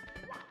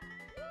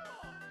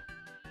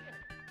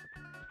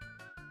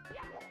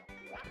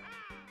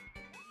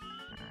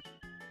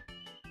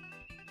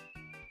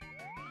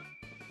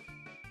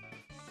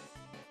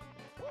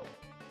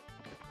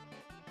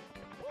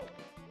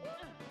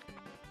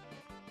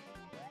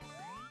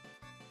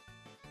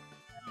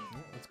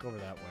 Let's go over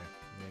that way.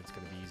 I think it's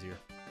going to be easier.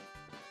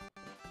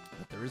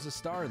 But there is a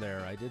star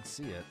there. I did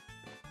see it.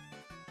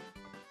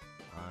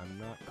 I'm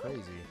not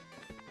crazy.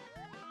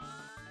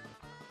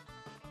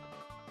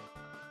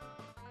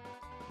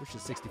 Wish the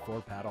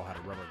 64 paddle had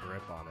a rubber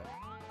grip on it.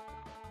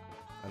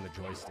 On the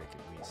joystick,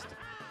 at least.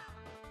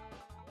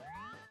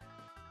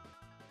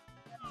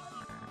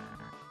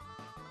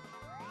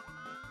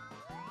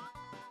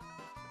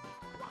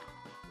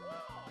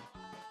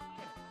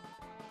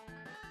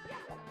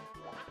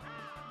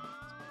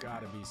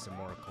 Gotta be some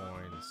more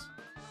coins.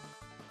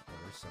 Oh,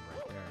 there's some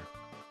right there.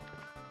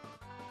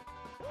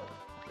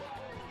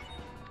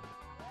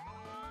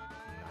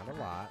 Not a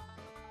lot,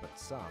 but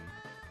some.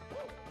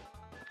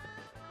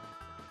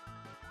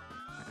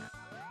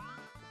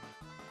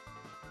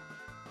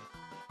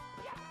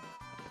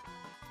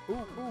 Ooh,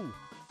 ooh.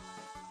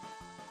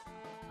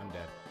 I'm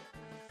dead.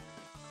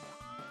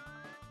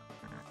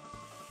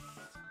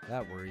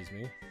 That worries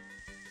me.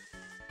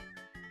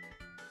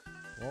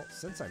 Well,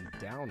 since I'm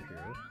down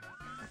here,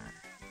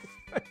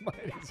 I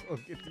might as well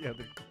get the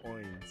other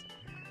coins.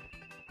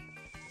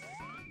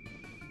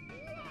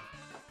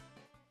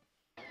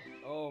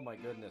 Oh my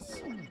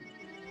goodness.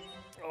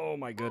 Oh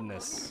my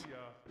goodness.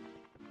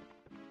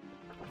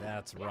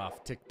 That's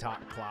rough.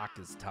 Tick-tock clock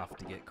is tough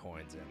to get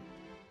coins in.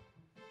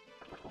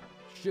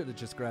 Should have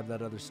just grabbed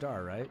that other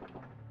star, right?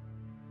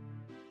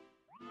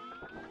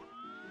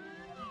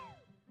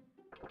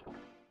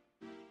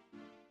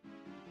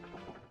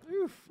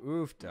 Oof,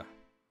 oofta.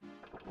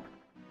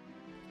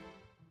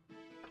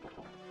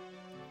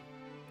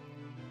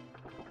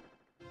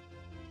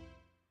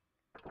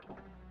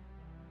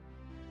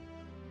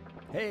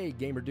 Hey,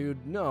 gamer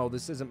dude. No,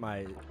 this isn't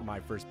my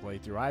first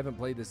playthrough. I haven't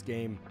played this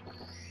game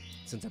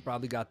since I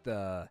probably got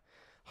the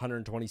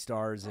 120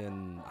 stars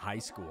in high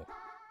school.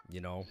 You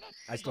know,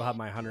 I still have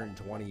my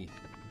 120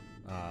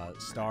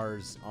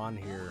 stars on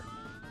here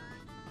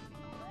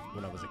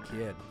when I was a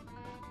kid.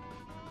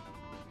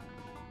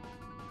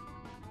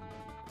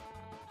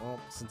 Well,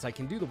 since I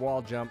can do the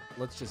wall jump,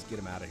 let's just get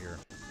him out of here.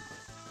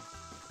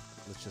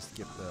 Let's just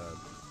get the...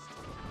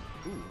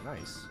 Ooh,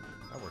 nice.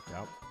 That worked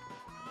out.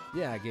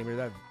 Yeah, gamer,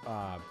 that,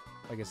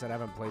 like I said, I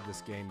haven't played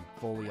this game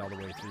fully all the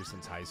way through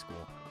since high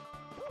school.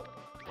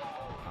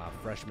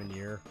 Freshman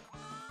year.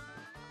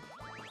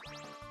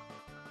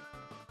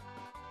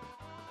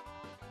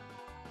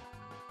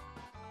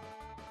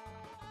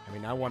 I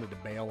mean, I wanted to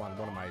bail on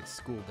one of my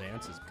school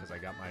dances because I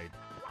got my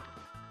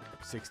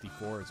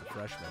 64 as a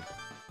freshman.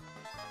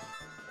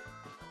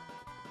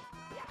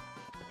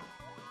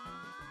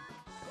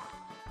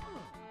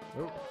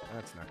 Oh,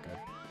 that's not good.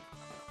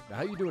 Now,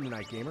 how you doing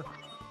tonight, gamer?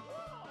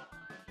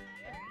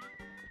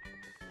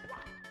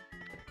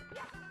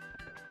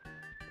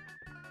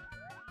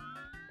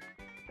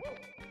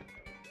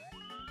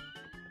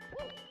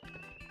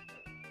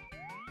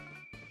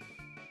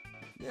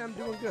 Yeah, I'm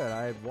doing good.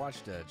 I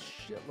watched a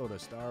shitload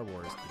of Star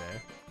Wars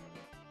today.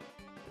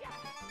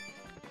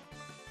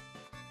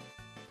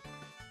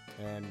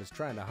 And was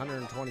trying to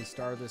 120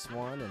 star this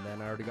one, and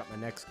then I already got my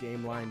next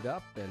game lined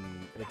up, and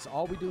it's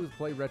all we do is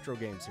play retro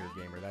games here,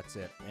 gamer. That's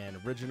it. And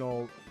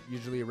original,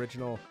 usually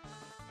original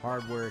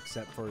hardware,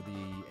 except for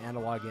the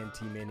Analog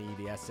NT Mini,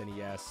 the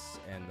SNES,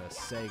 and the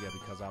Sega,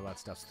 because all that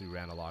stuff's through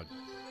analog.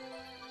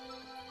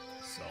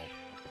 So,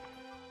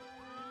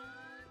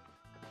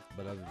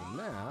 but other than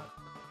that,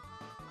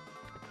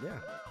 yeah,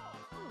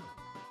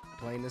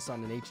 playing this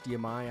on an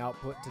HDMI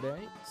output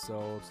today,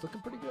 so it's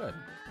looking pretty good.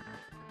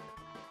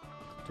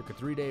 Took a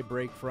 3-day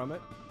break from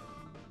it.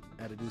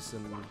 Had to do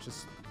some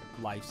just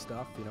life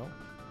stuff, you know.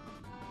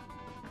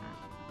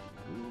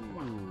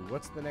 Ooh,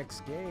 what's the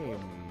next game?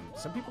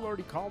 Some people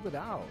already called it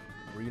out.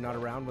 Were you not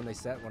around when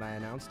I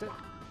announced it?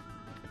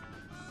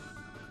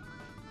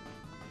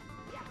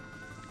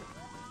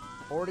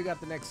 Already got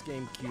the next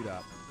game queued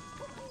up.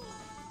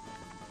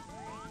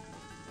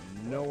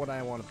 Know what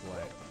I want to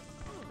play.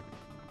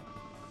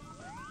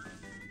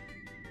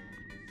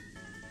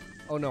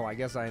 Oh no, I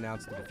guess I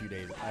announced it a few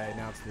days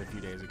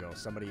ago.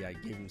 Somebody, I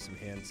gave him some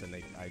hints and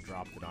I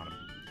dropped it on him.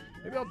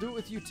 Maybe I'll do it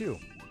with you too.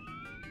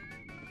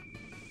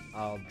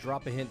 I'll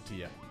drop a hint to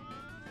you.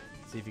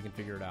 See if you can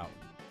figure it out.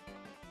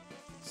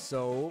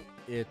 So,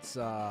 it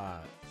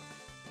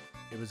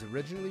was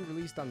originally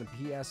released on the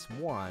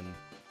PS1,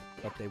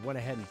 but they went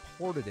ahead and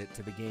ported it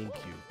to the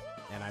GameCube.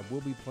 And I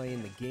will be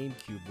playing the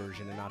GameCube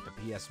version and not the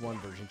PS1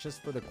 version,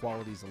 just for the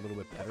quality's a little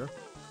bit better.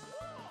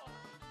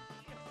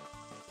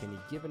 Can you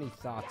give any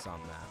thoughts on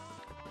that?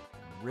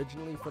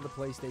 Originally for the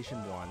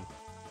PlayStation 1.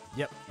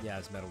 Yep, yeah,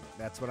 it's Metal.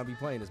 That's what I'll be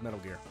playing is Metal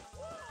Gear.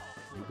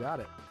 You got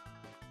it.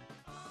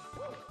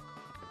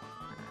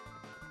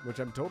 Which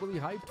I'm totally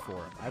hyped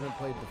for. I haven't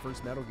played the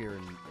first Metal Gear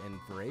in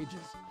for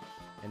ages.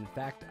 In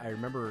fact, I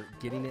remember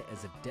getting it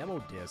as a demo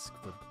disc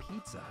for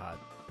Pizza Hut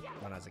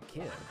when I was a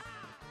kid.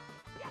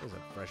 I was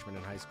a freshman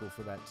in high school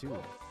for that too.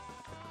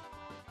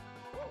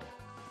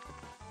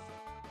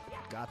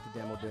 Got the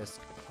demo disc,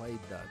 played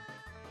the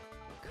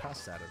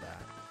cuss out of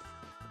that.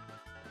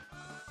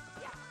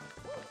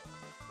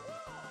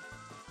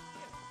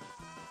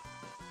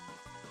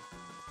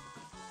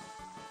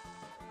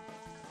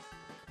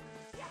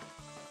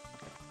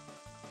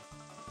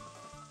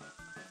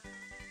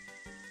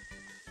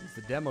 It's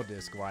the demo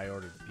disc why I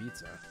ordered the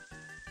pizza.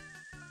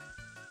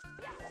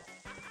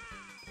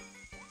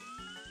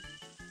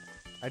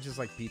 I just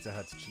like Pizza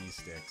Hut's cheese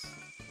sticks.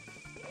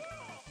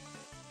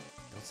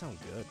 Those sound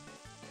good.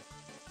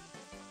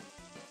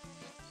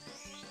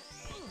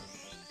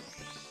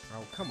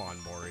 Oh, come on,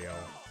 Mario.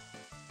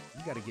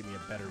 You gotta give me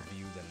a better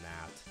view than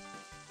that.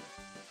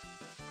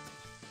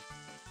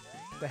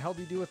 What the hell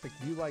do you do with the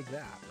view like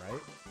that,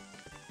 right?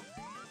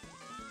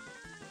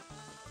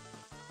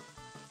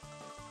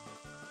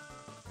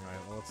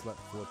 Alright, well, let's let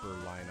Flipper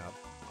wind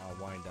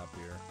up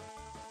here.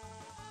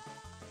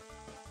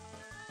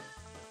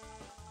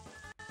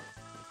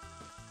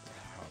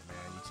 Oh,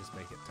 man, you just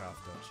make it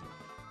tough, don't you?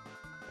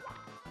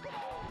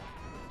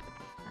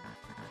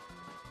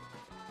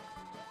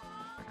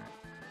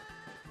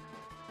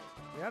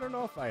 I don't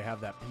know if I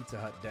have that Pizza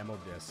Hut demo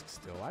disc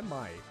still. I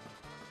might.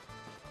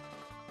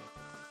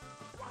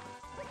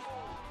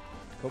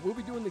 But we'll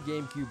be doing the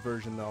GameCube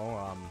version,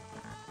 though.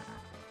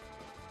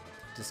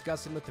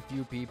 Discussing with a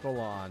few people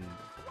on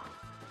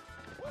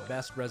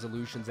best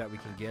resolutions that we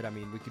can get. I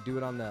mean, we could do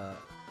it on the...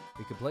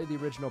 We could play the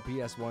original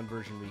PS1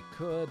 version. We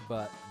could,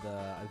 but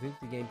I think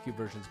the GameCube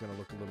version is going to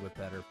look a little bit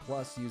better.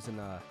 Plus, using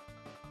our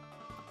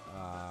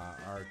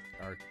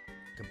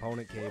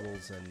component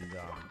cables and...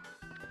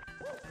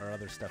 or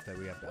other stuff that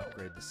we have to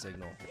upgrade the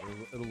signal.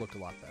 It'll look a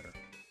lot better.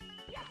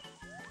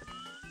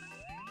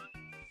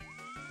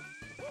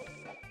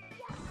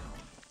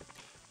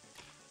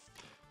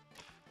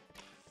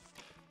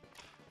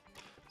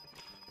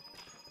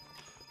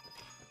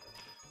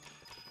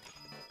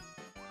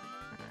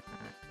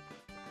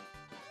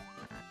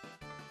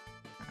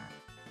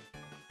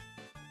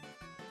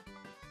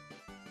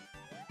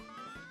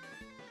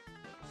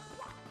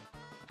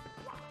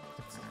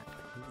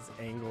 These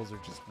angles are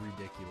just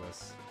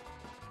ridiculous.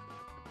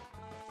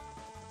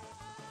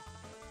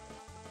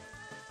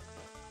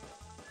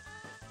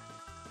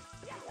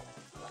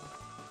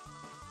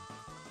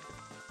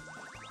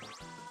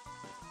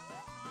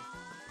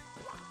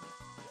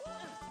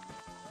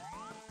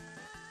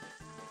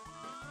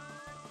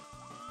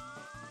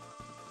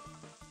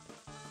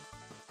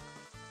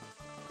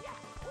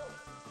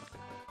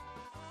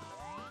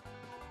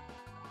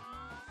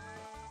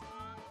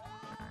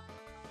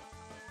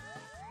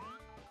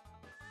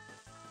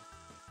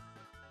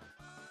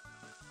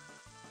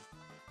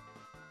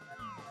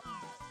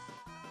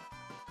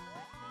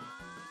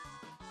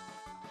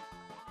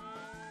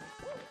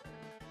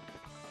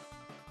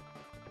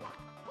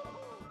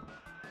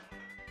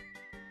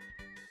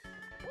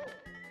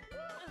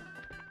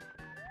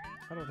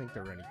 I don't think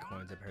there were any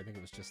coins up here. I think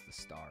it was just the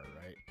star,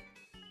 right?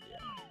 Yeah.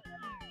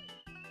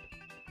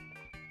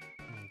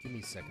 Give me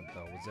a second,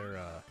 though. Was there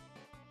a...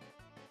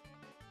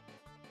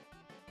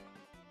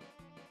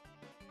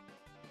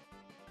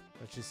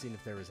 Let's just see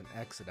if there was an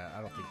exit.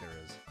 I don't think there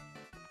is.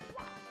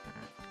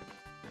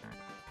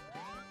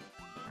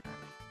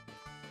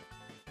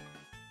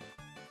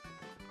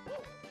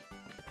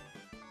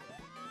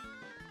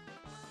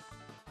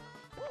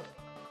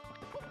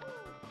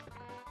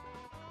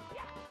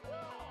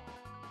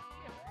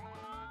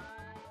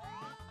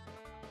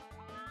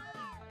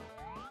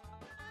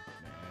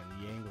 Man,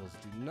 the angles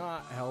do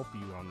not help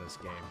you on this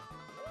game.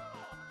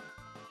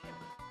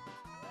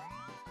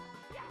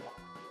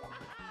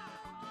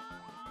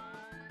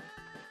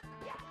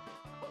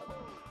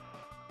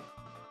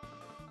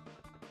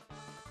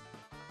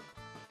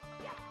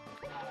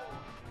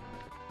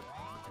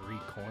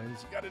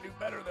 Coins. You gotta do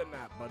better than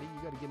that, buddy.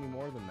 You gotta give me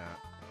more than that.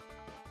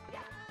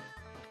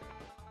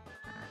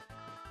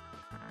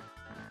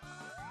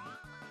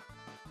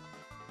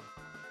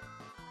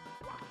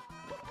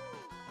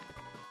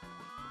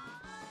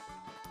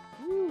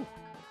 Woo.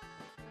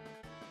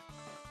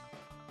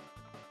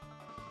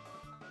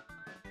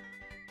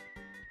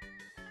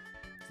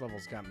 This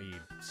level's got me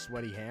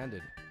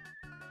sweaty-handed.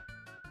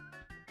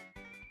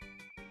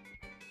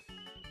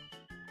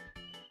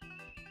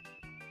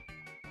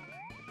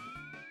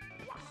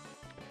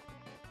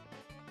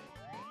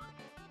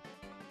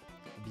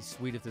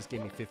 Sweet if this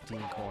gave me 15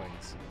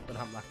 coins, but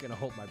I'm not gonna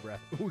hold my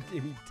breath. Ooh, it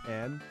gave me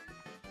 10.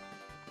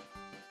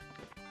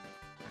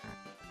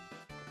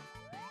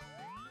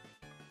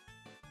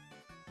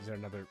 Is there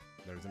another?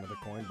 There's another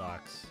coin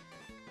box.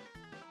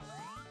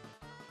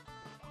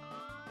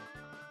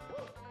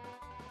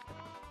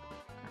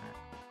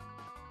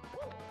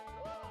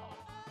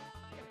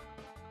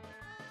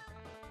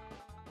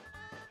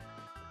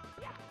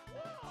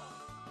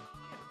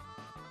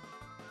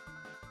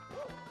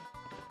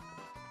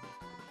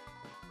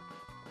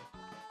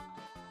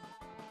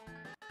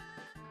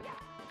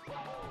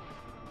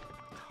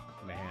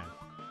 Man,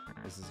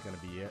 this is gonna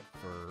be it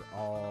for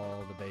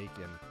all the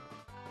bacon.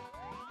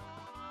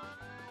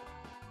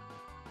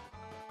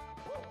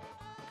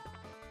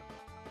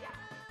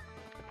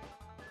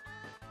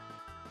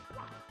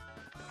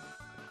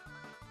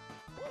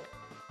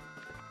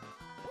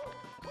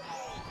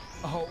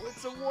 Oh,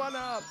 it's a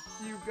 1-up!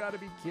 You've got to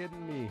be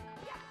kidding me.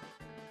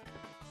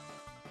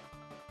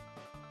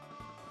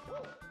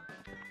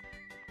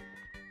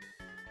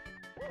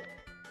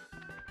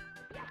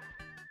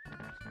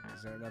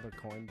 Is there another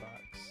coin box?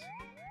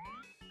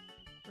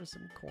 There's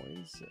some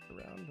coins sitting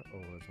around. Oh,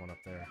 there's one up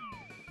there.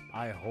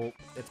 I hope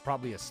it's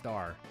probably a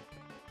star.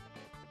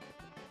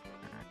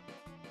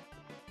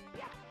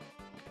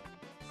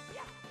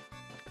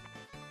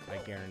 I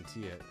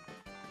guarantee it.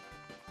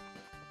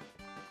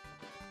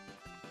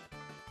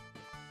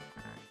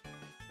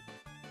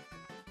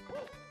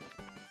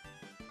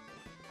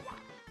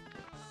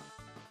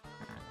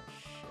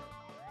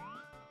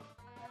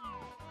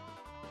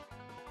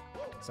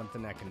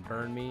 Something that can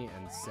burn me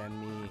and send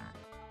me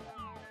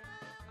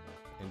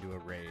into a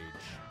rage.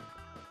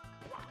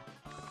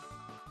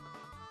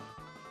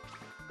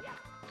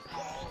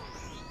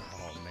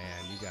 Oh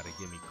man, you gotta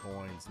give me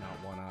coins, not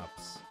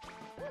 1-ups.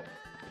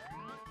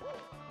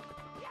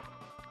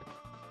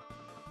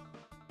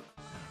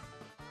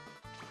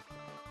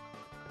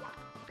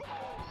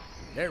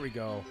 There we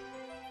go.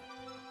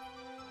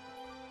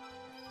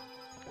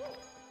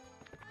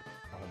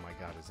 Oh my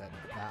god, is that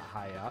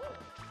high up?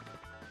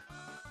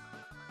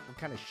 What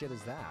kind of shit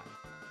is that?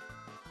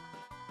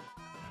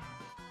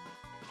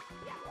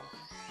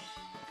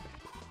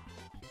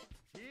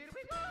 Here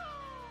we go.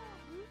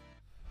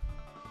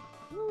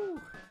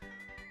 Woo.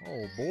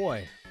 Oh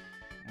boy.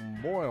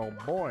 Boy, oh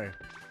boy.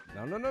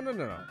 No, no, no, no,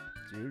 no, no.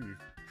 You're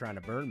trying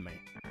to burn me.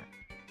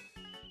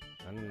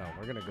 I don't know.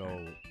 We're gonna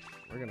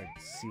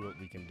see what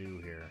we can do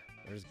here.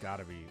 There's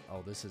gotta be,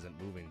 oh, this isn't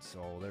moving,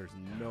 so there's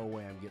no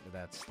way I'm getting to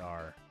that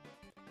star.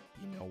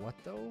 You know what,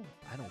 though?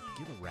 I don't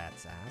give a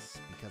rat's ass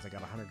because I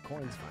got 100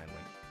 coins finally.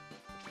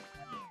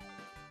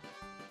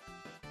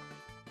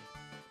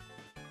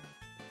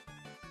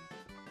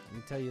 Let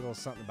me tell you a little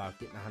something about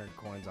getting 100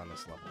 coins on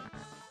this level.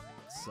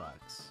 It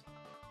sucks.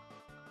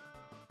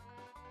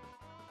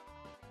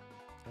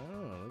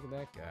 Oh, look at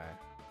that guy.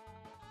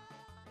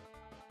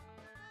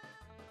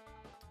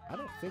 I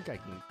don't think I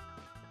can...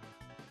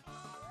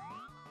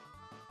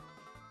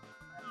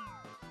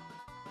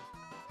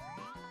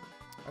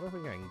 I don't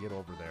think I can get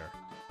over there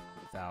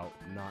without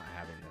not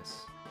having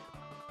this.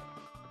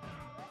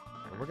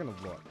 But we're gonna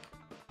look.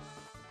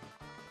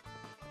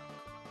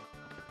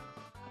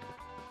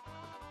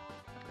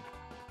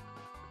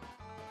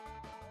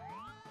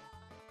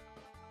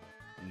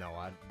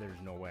 No, there's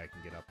no way I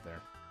can get up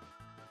there.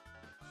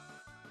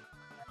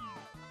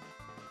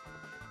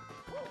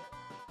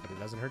 But it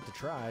doesn't hurt to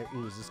try.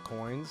 Ooh, is this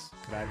coins?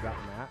 Could I have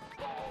gotten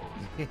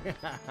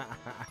that?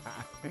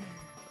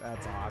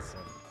 That's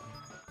awesome.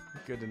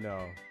 Good to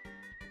know.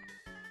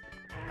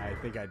 I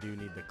think I do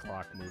need the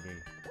clock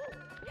moving.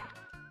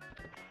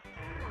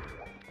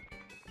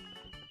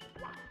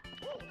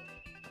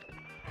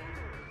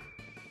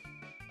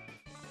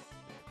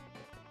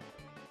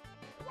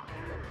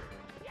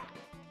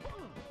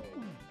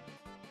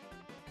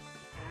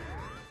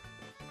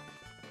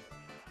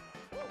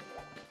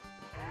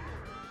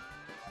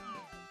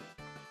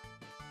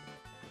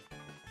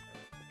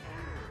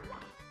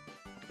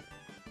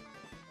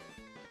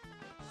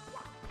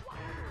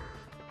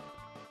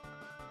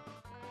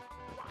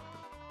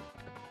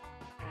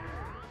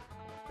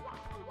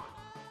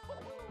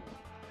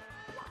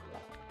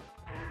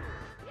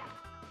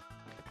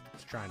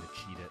 Trying to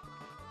cheat it.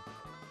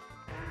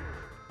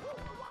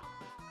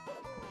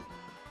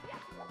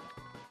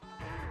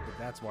 But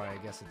that's why I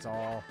guess it's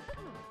all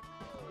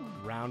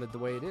rounded the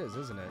way it is,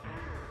 isn't it?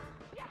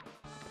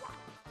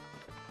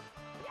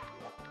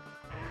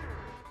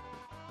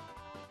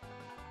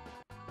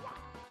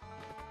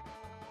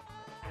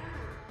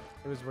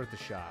 It was worth a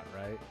shot,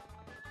 right?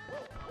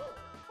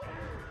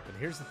 But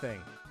here's the thing.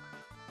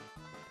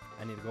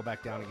 I need to go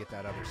back down and get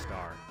that other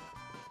star.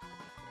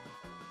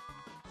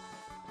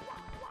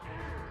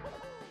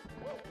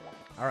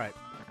 Alright,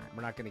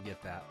 we're not going to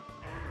get that.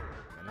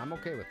 And I'm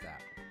okay with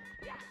that.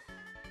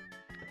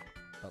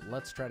 But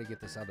let's try to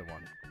get this other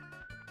one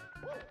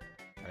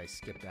that I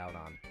skipped out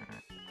on.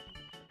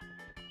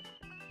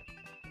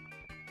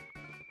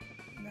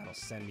 And that'll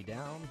send me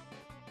down.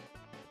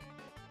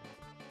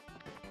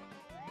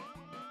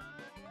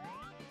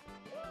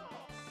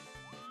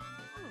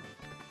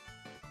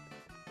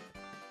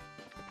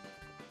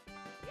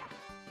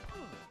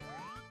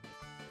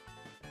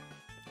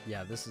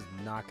 Yeah, this is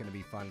not going to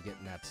be fun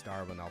getting that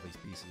star when all these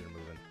pieces are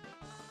moving.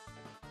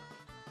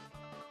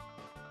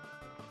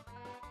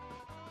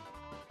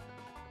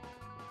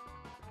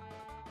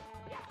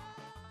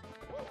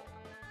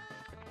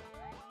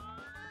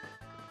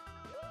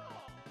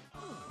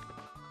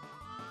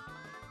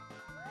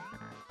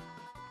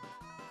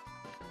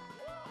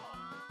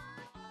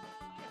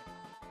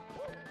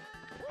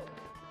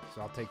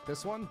 So I'll take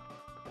this one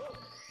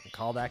and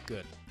call that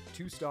good.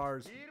 2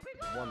 stars,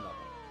 1 level,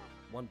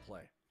 1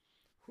 play.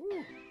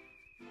 Whew.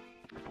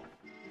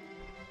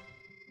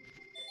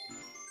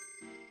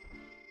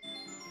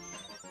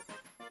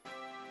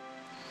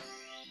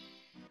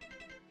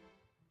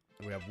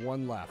 We have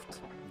 1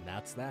 left, and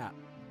that's that.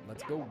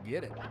 Let's go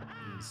get it.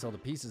 And so the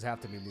pieces have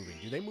to be moving.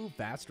 Do they move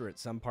faster at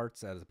some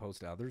parts as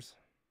opposed to others?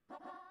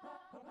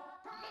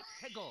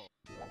 Oh,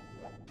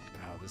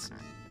 this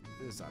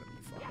ought to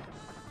be fun.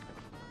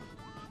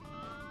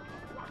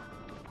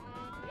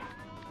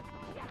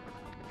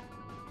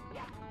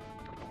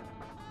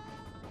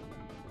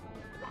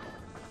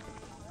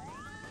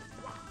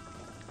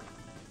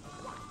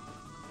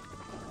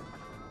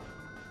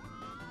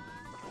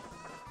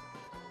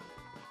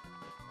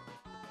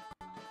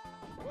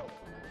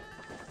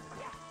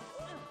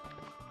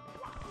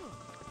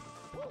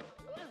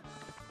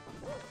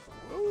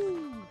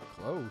 Ooh,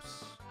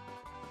 close.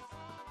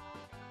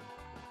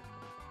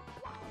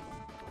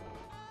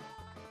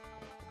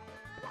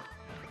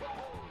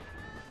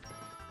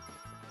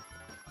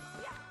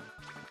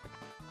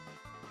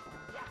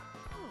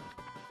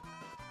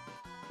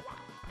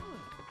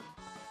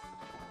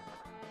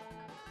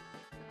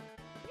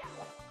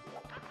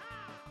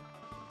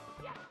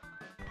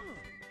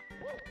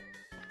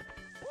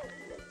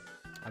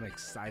 I'm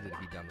excited to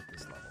be done with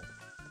this level.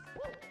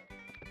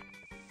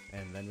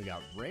 And then we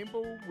got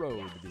Rainbow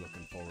Road to be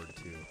looking forward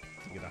to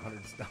get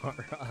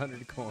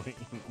 100 coins.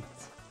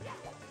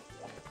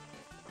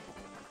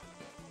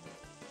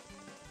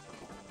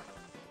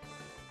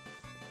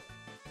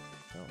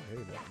 Oh, hey,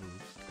 that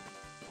moves.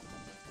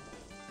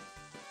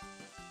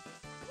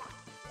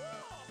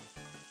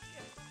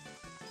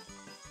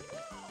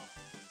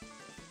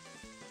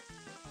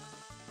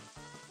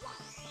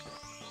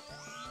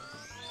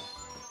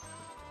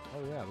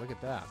 Oh yeah, look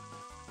at that.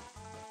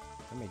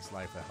 That makes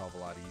life a hell of a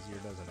lot easier,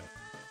 doesn't it?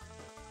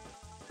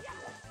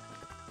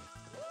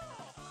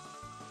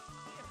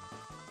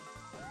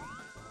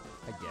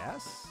 I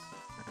guess?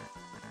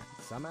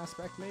 Some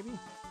aspect, maybe?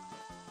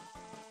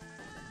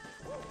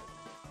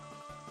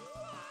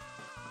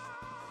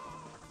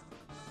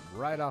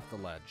 Right off the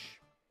ledge.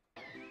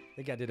 I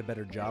think I did a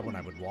better job when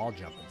I would wall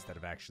jump instead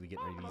of actually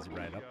getting ready to easy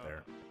right up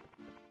there.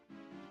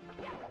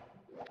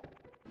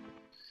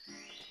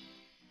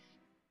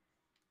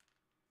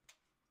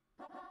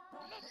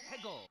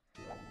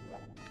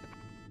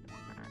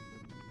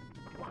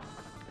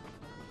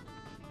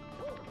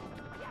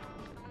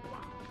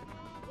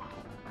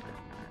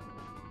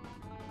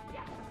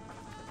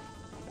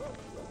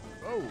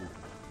 Whoa!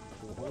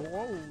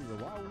 Whoa!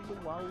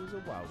 Wowza,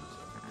 wowza.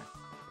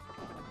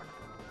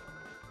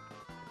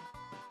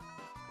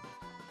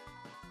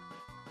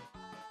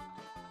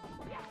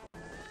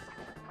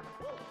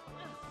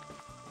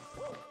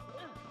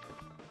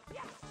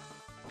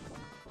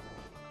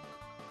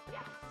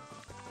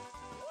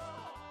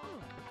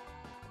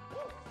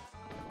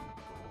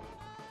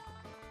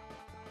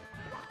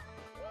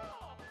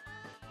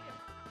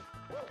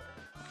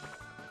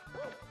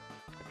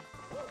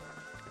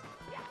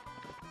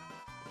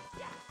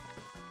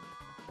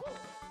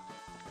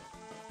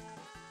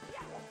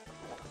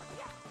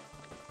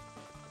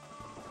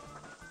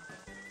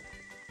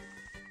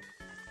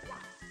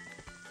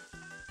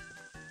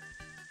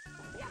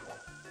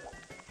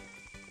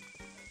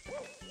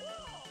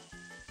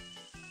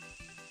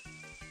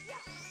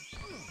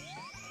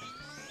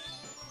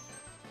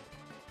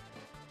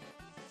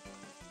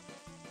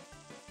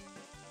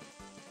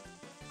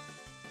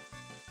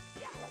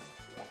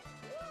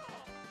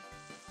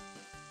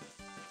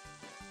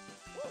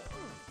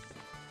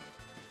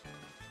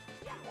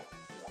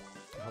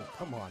 Oh,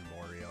 come on,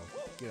 Mario.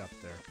 Get up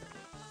there.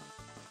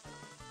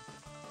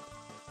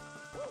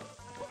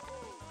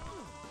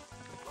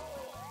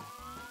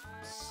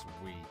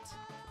 Sweet.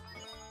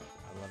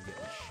 I love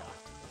getting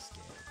shocked in this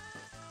game.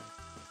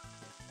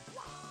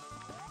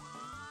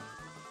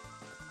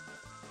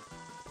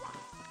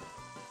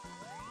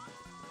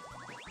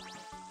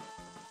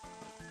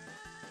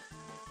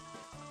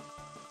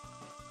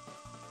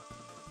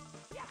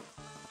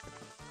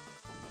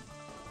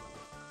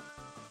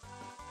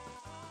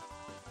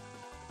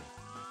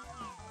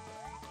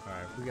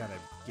 Alright, we gotta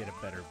get a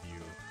better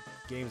view.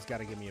 Game's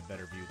gotta give me a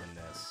better view than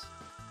this.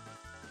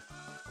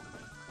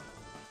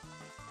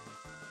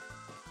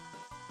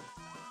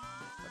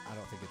 But I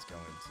don't think it's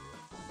going to.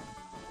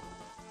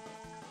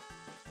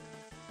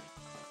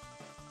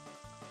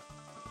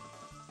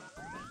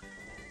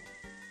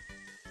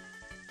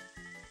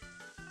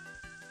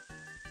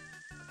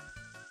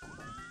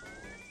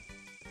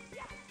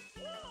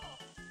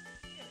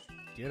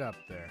 Get up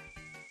there.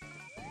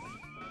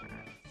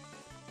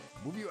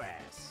 Move your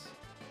ass.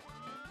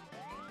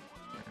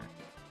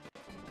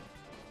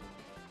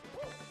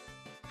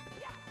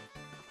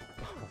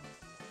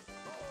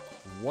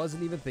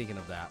 Wasn't even thinking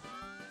of that.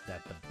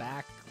 That the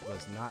back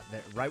was not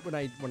there. Right when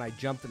I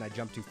jumped and I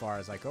jumped too far, I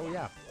was like, oh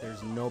yeah,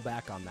 there's no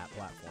back on that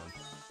platform.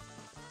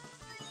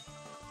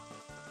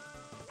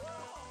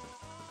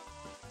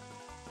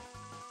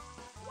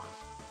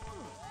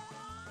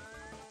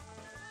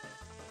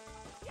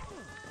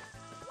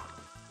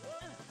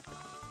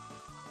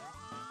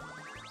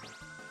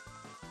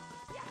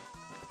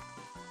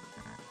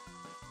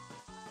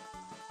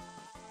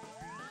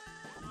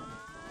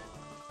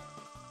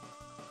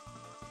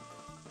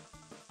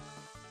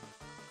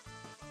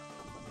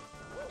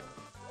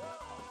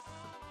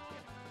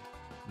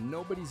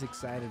 nobody's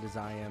excited as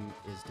I am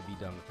is to be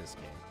done with this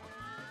game.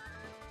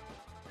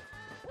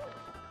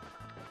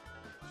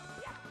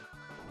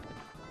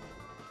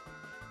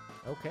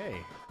 Okay,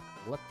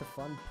 let the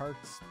fun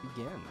parts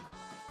begin.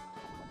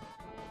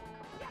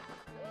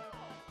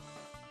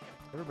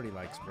 Everybody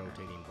likes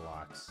rotating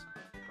blocks.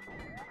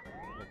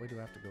 What way do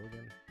I have to go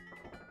again?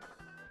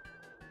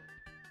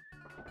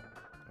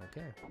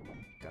 Okay,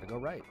 gotta go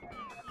right.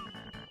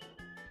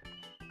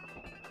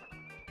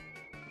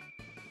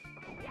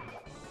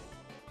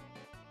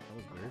 That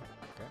was weird.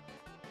 Okay.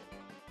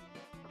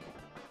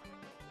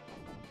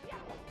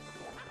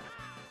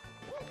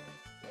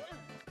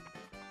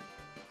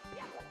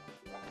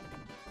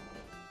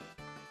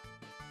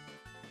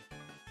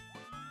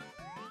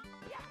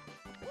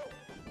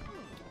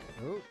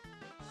 Oh.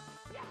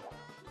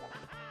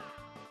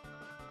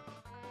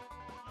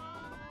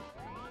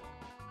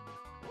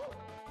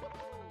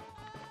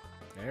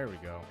 There we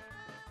go.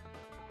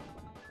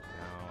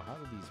 Now, how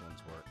do these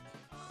ones work?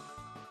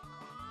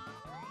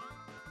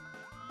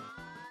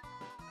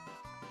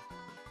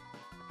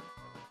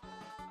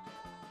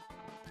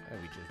 Hey,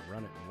 we just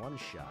run it in one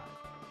shot.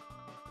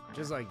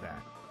 Just like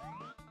that.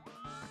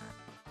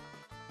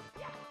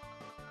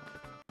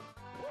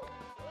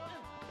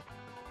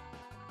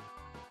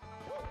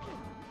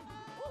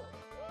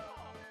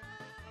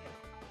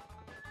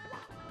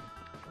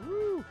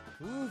 Woo!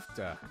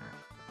 Oofta!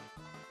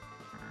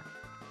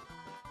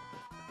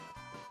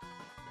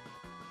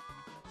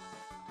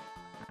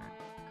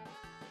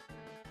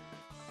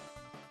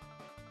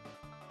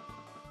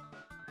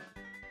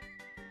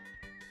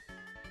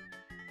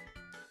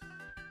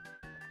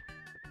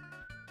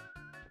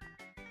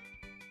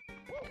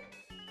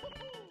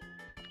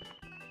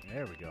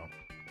 There we go.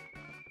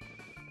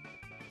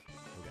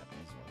 We got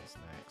these ones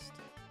next.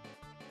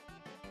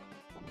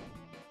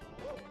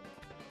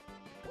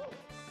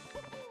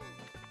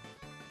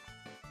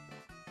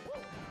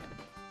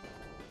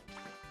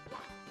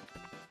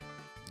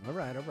 All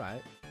right, all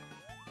right.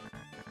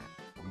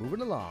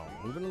 Moving along,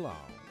 moving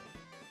along.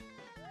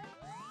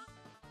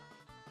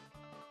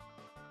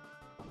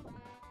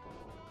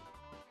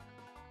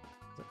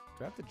 Do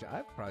I have to?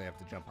 I probably have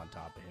to jump on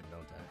top of him,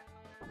 don't I?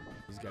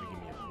 He's got to give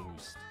me a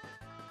boost.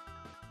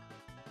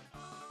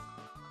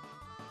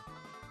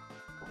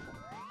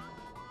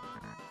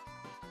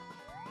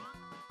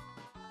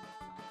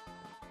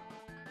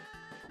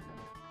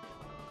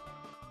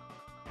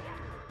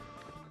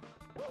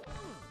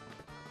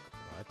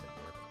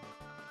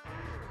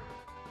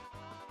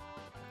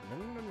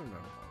 No.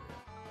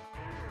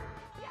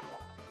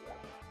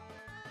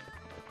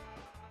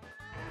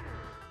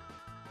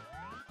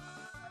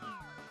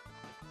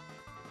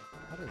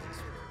 How does this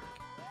work?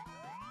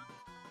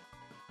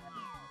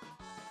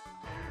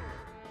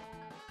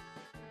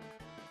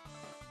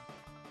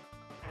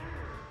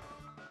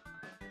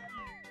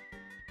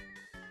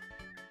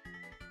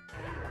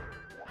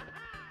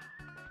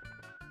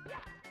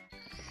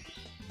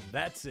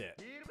 That's it.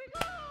 Here we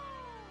go!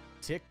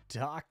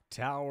 Tick-tock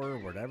tower,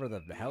 whatever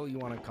the hell you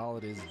want to call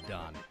it, is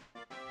done.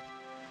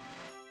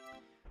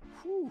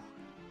 Whew.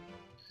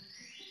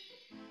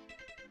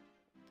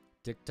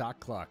 Tick-tock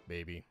clock,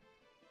 baby.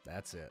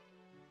 That's it.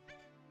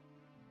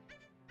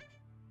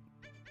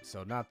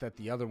 So not that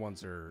the other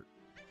ones are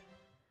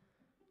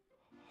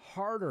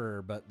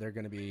harder, but they're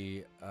going to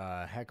be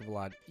a heck of a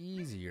lot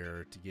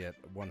easier to get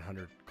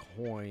 100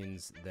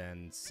 coins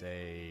than,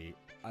 say,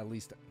 at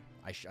least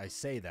I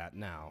say that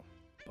now,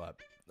 but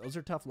those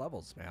are tough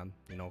levels, man.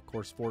 You know,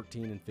 course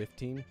 14 and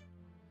 15.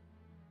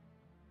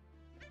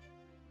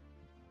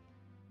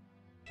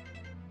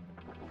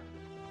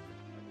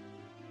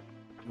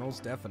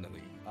 Most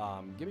definitely.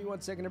 Give me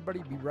 1 second, everybody.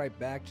 Be right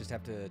back. Just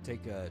have to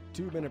take a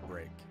 2-minute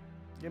break.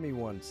 Give me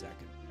 1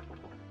 second.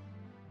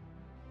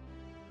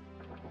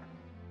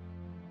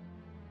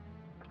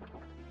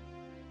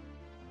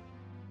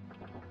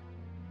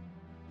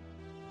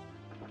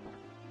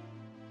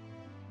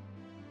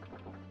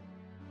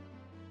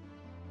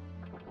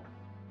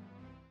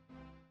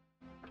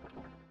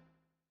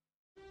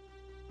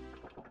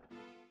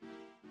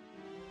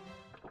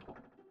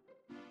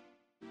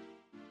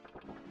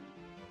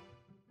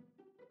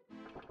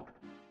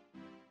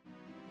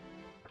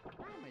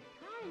 I'm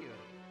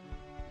tired.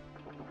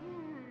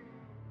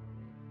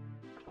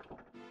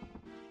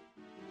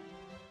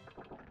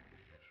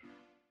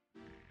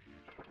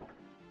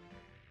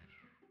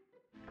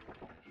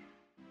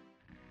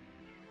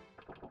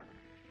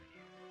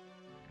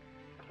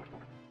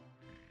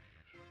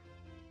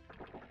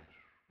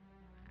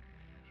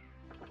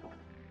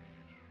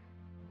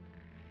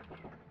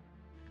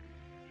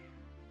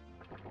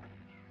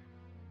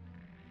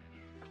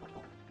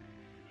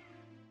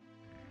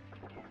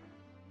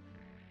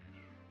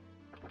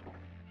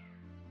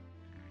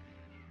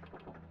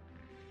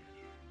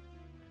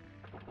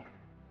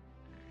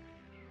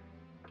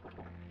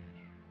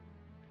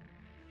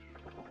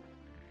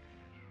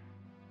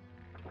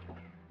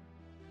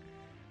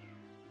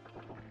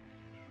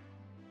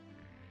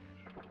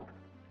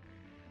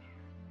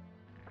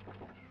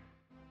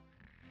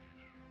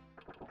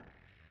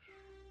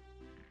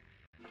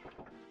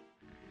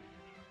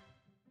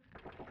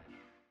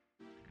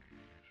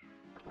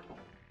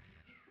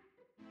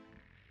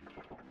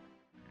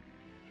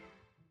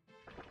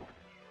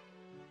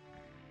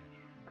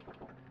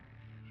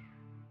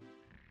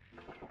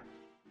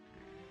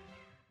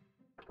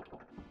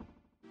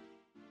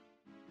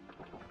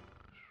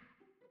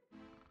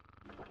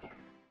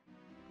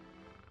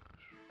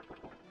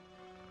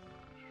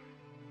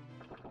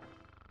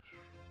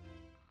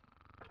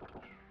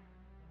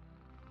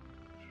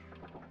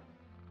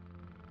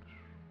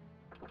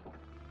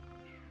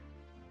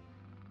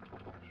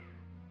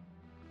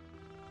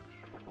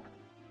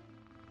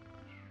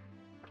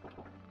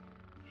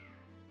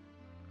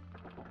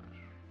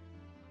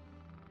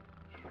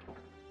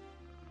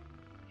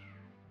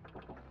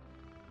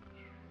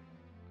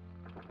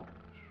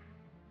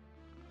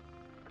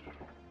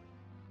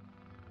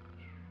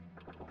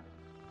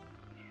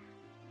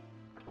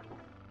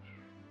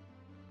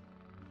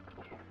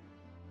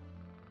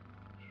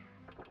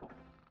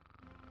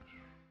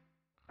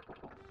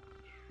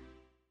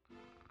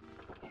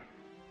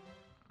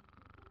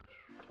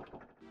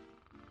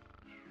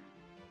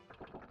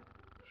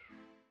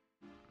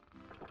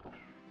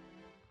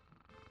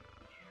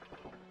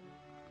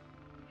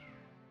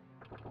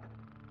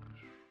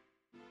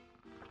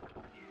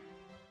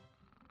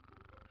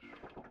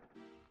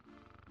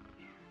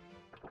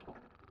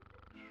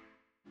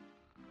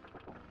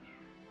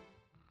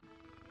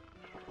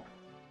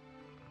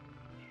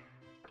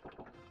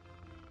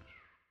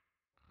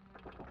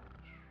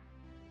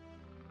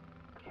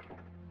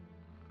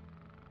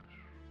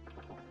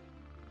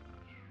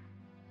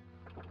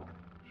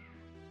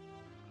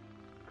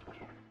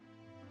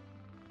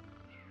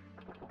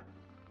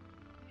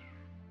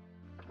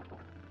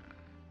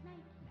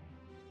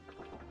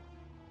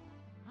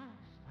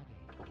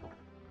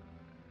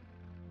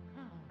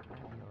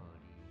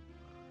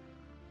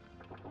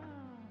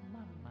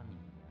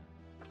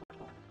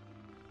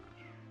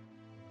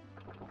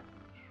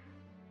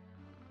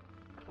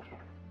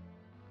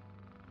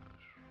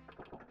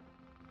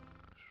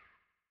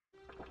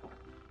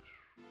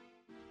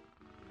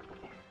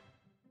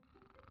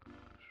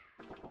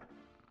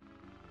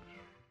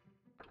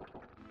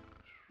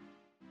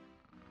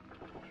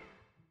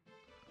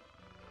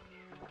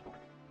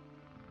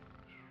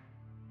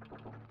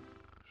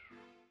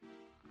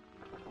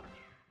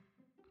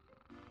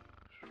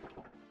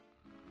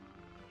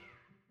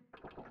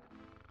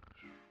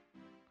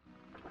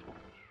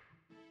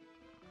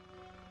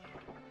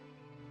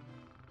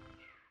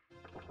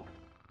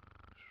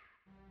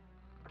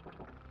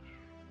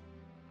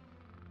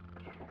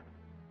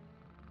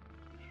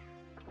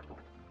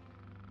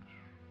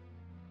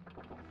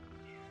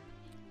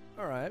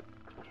 All right.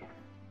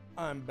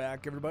 I'm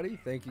back, everybody.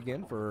 Thank you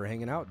again for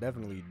hanging out.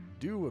 Definitely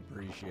do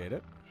appreciate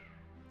it.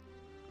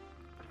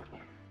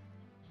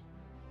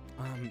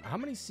 How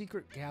many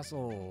secret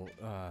castle?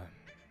 I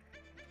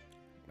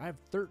have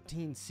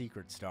 13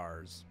 secret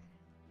stars.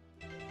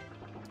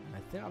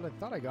 I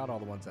thought I got all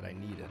the ones that I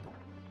needed.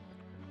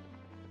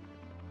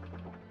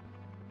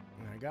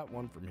 And I got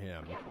one from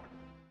him.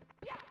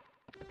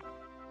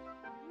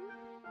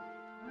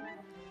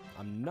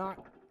 I'm not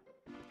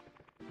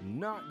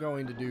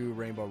going to do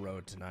Rainbow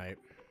Road tonight.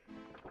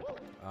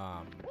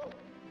 Oh,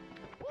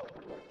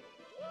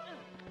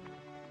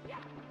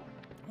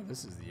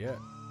 this is the it.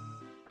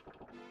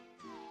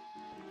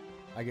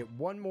 I get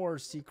one more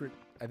secret.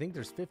 I think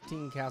there's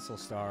 15 castle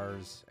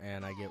stars,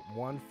 and I get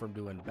one from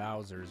doing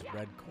Bowser's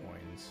red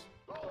coins.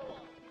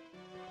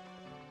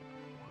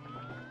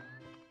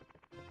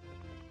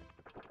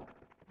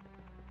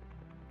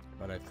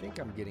 But I think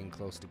I'm getting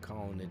close to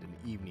calling it an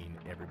evening,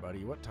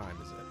 everybody. What time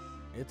is it?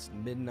 It's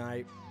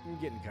midnight. I'm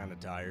getting kind of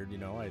tired, you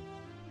know.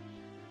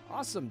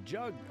 Awesome,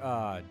 Jug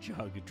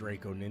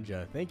Draco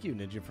Ninja. Thank you,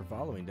 Ninja, for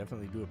following.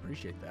 Definitely do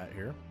appreciate that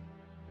here.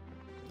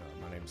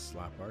 My name's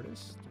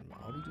slapartist.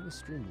 All we do is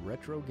stream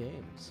retro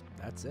games.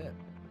 That's it.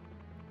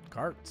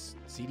 Carts,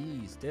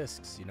 CDs,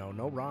 discs, you know,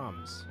 no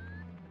ROMs.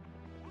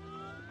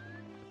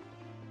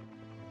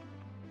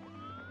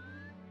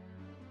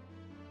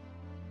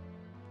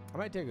 I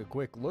might take a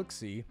quick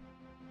look-see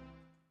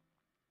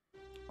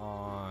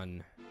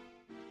on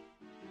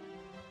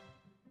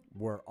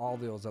where all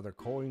those other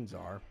coins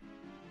are.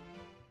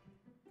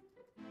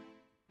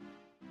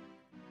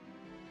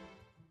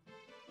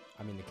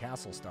 I mean, the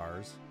castle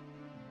stars.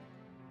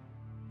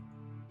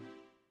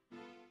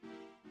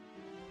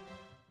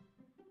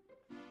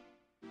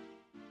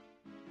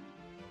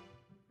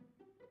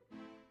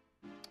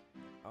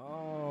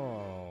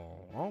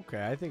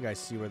 Okay, I think I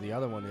see where the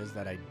other one is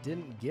that I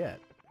didn't get.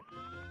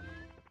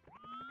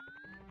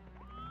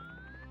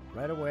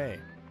 Right away.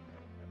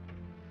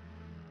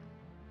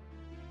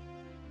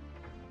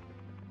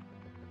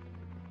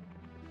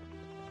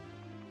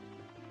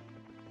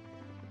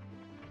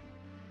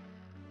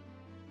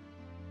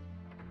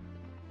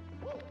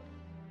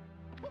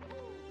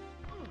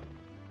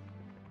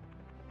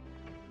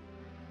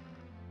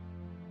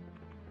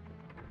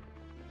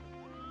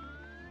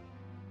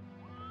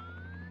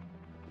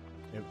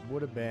 It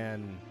would have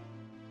been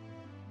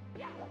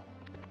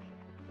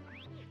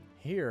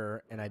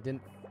here, and I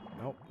didn't.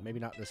 Nope, maybe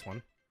not this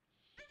one.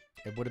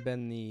 It would have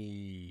been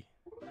the.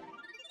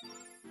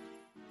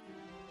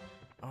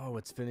 Oh,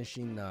 it's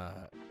finishing the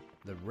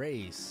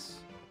race.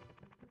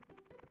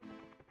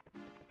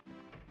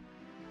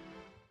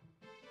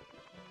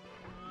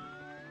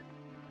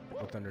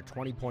 With under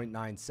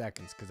 20.9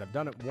 seconds, because I've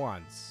done it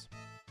once.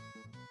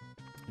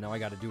 Now I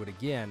got to do it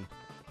again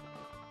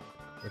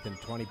within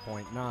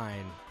 20.9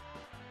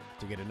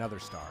 to get another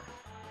star.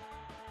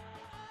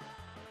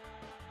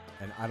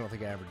 And I don't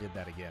think I ever did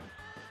that again.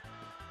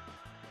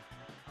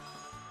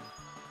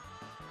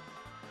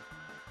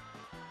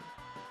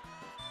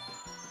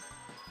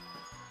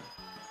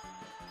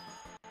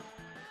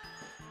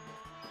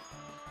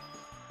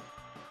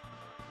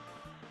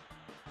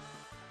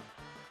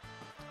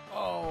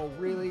 Oh,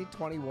 really?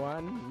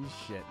 21? You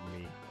shitting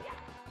me.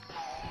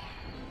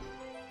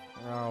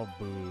 Oh,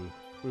 boo.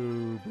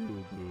 Boo,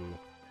 boo, boo.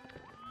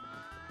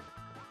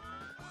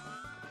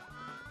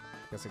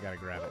 Guess I gotta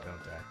grab it,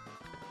 don't I?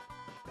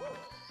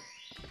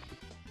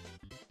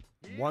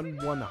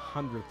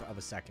 1/100th of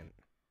a second.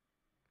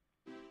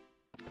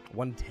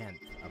 1/10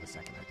 of a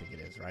second, I think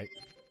it is, right?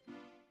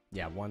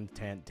 Yeah,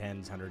 1/10,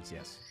 tens, hundreds,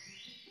 yes.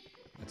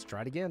 Let's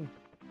try it again.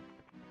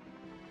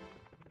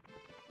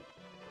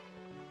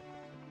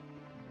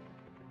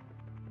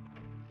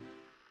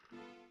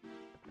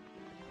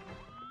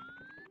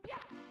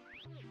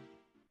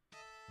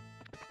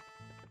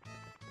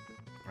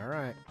 All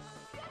right.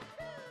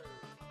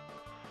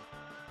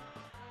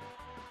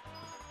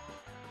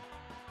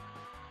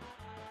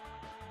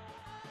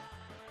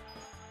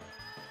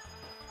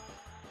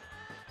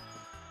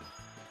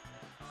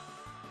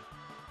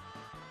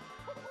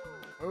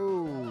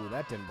 Oh,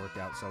 that didn't work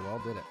out so well,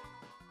 did it?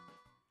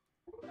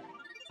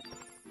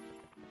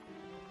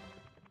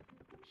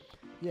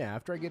 Yeah,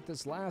 after I get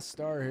this last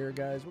star here,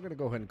 guys, we're going to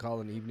go ahead and call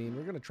it an evening.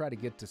 We're going to try to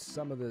get to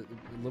some of the,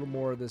 a little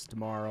more of this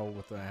tomorrow.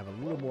 With I have a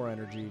little more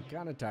energy.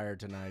 Kind of tired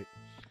tonight.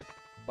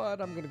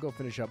 But I'm going to go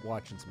finish up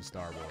watching some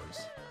Star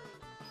Wars.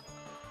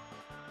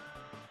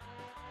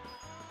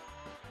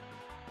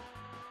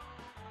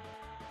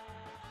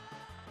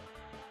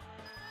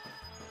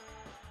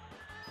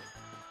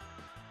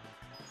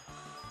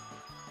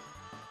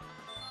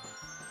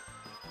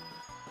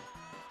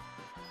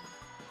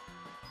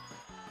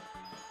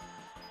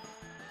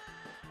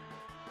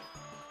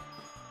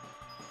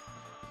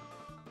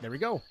 There we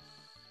go.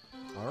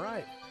 All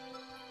right.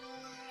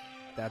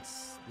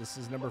 This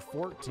is number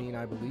 14,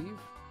 I believe.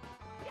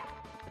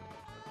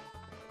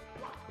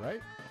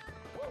 Right?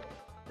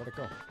 Where'd it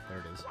go? There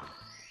it is.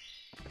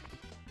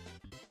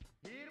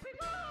 Here we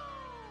go!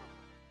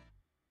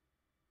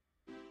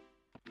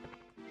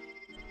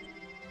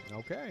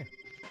 Okay.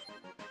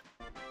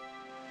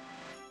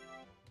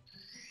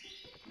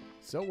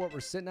 So what we're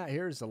sitting at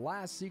here is the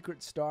last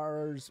secret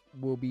stars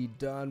will be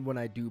done when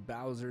I do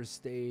Bowser's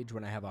stage,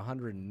 when I have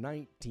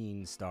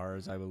 119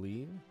 stars, I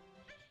believe.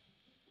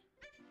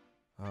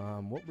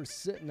 What we're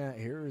sitting at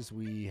here is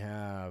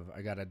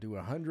I gotta do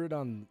 100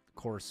 on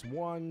course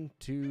 1,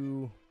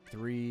 2,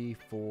 3,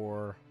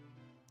 4.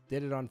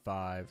 Did it on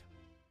 5.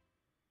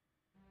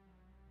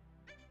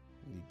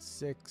 Need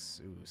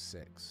 6. Ooh,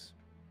 6.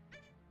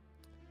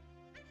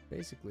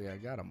 Basically, I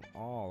got them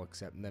all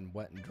except and then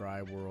Wet and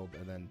Dry World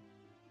and then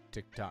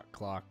Tick-Tock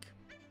Clock.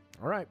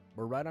 All right,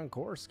 we're right on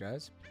course,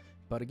 guys.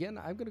 But again,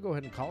 I'm going to go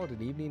ahead and call it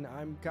an evening.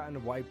 I'm kind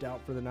of wiped out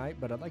for the night,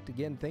 but I'd like to,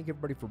 again, thank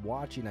everybody for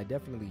watching. I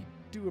definitely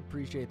do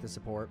appreciate the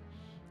support.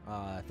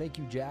 Thank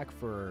you, Jack,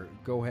 for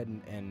go ahead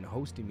and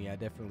hosting me. I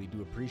definitely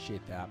do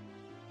appreciate that.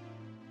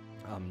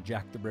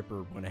 Jack the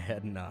Ripper went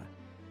ahead and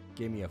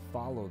gave me a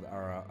follow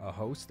or a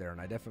host there,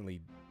 and I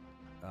definitely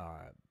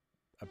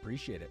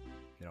appreciate it,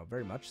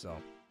 very much so.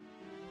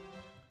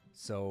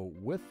 So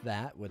with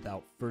that,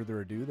 without further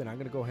ado, then I'm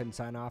going to go ahead and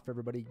sign off,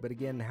 everybody. But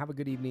again, have a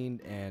good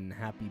evening and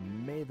happy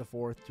May the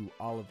 4th to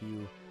all of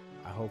you.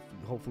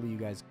 Hopefully you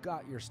guys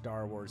got your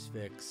Star Wars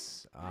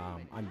fix.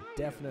 I'm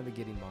definitely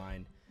getting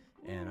mine,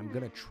 and I'm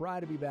going to try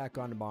to be back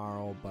on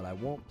tomorrow, but I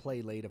won't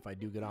play late if I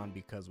do get on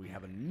because we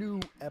have a new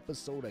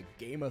episode of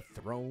Game of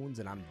Thrones,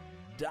 and I'm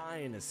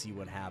dying to see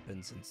what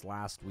happens since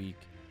last week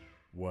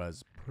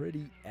was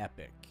pretty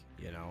epic,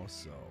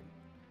 So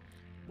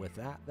with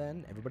that,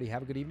 then, everybody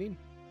have a good evening.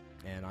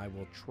 And I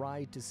will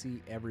try to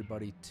see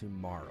everybody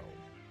tomorrow.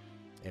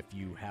 If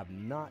you have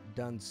not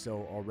done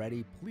so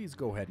already, please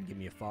go ahead and give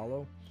me a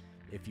follow.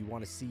 If you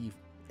want to see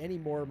any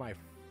more of my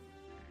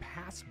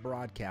past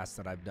broadcasts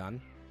that I've done,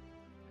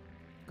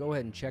 go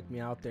ahead and check me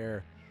out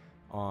there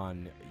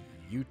on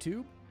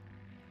YouTube.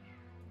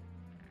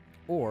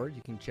 Or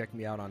you can check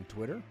me out on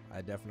Twitter.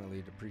 I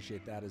definitely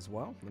appreciate that as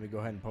well. Let me go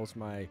ahead and post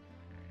my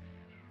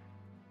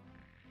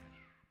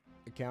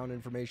account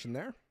information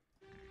there.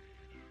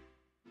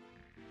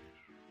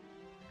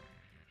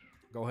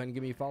 Go ahead and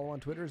give me a follow on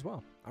Twitter as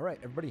well. All right,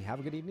 everybody, have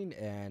a good evening,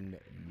 and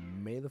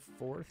may the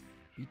 4th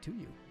be to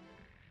you.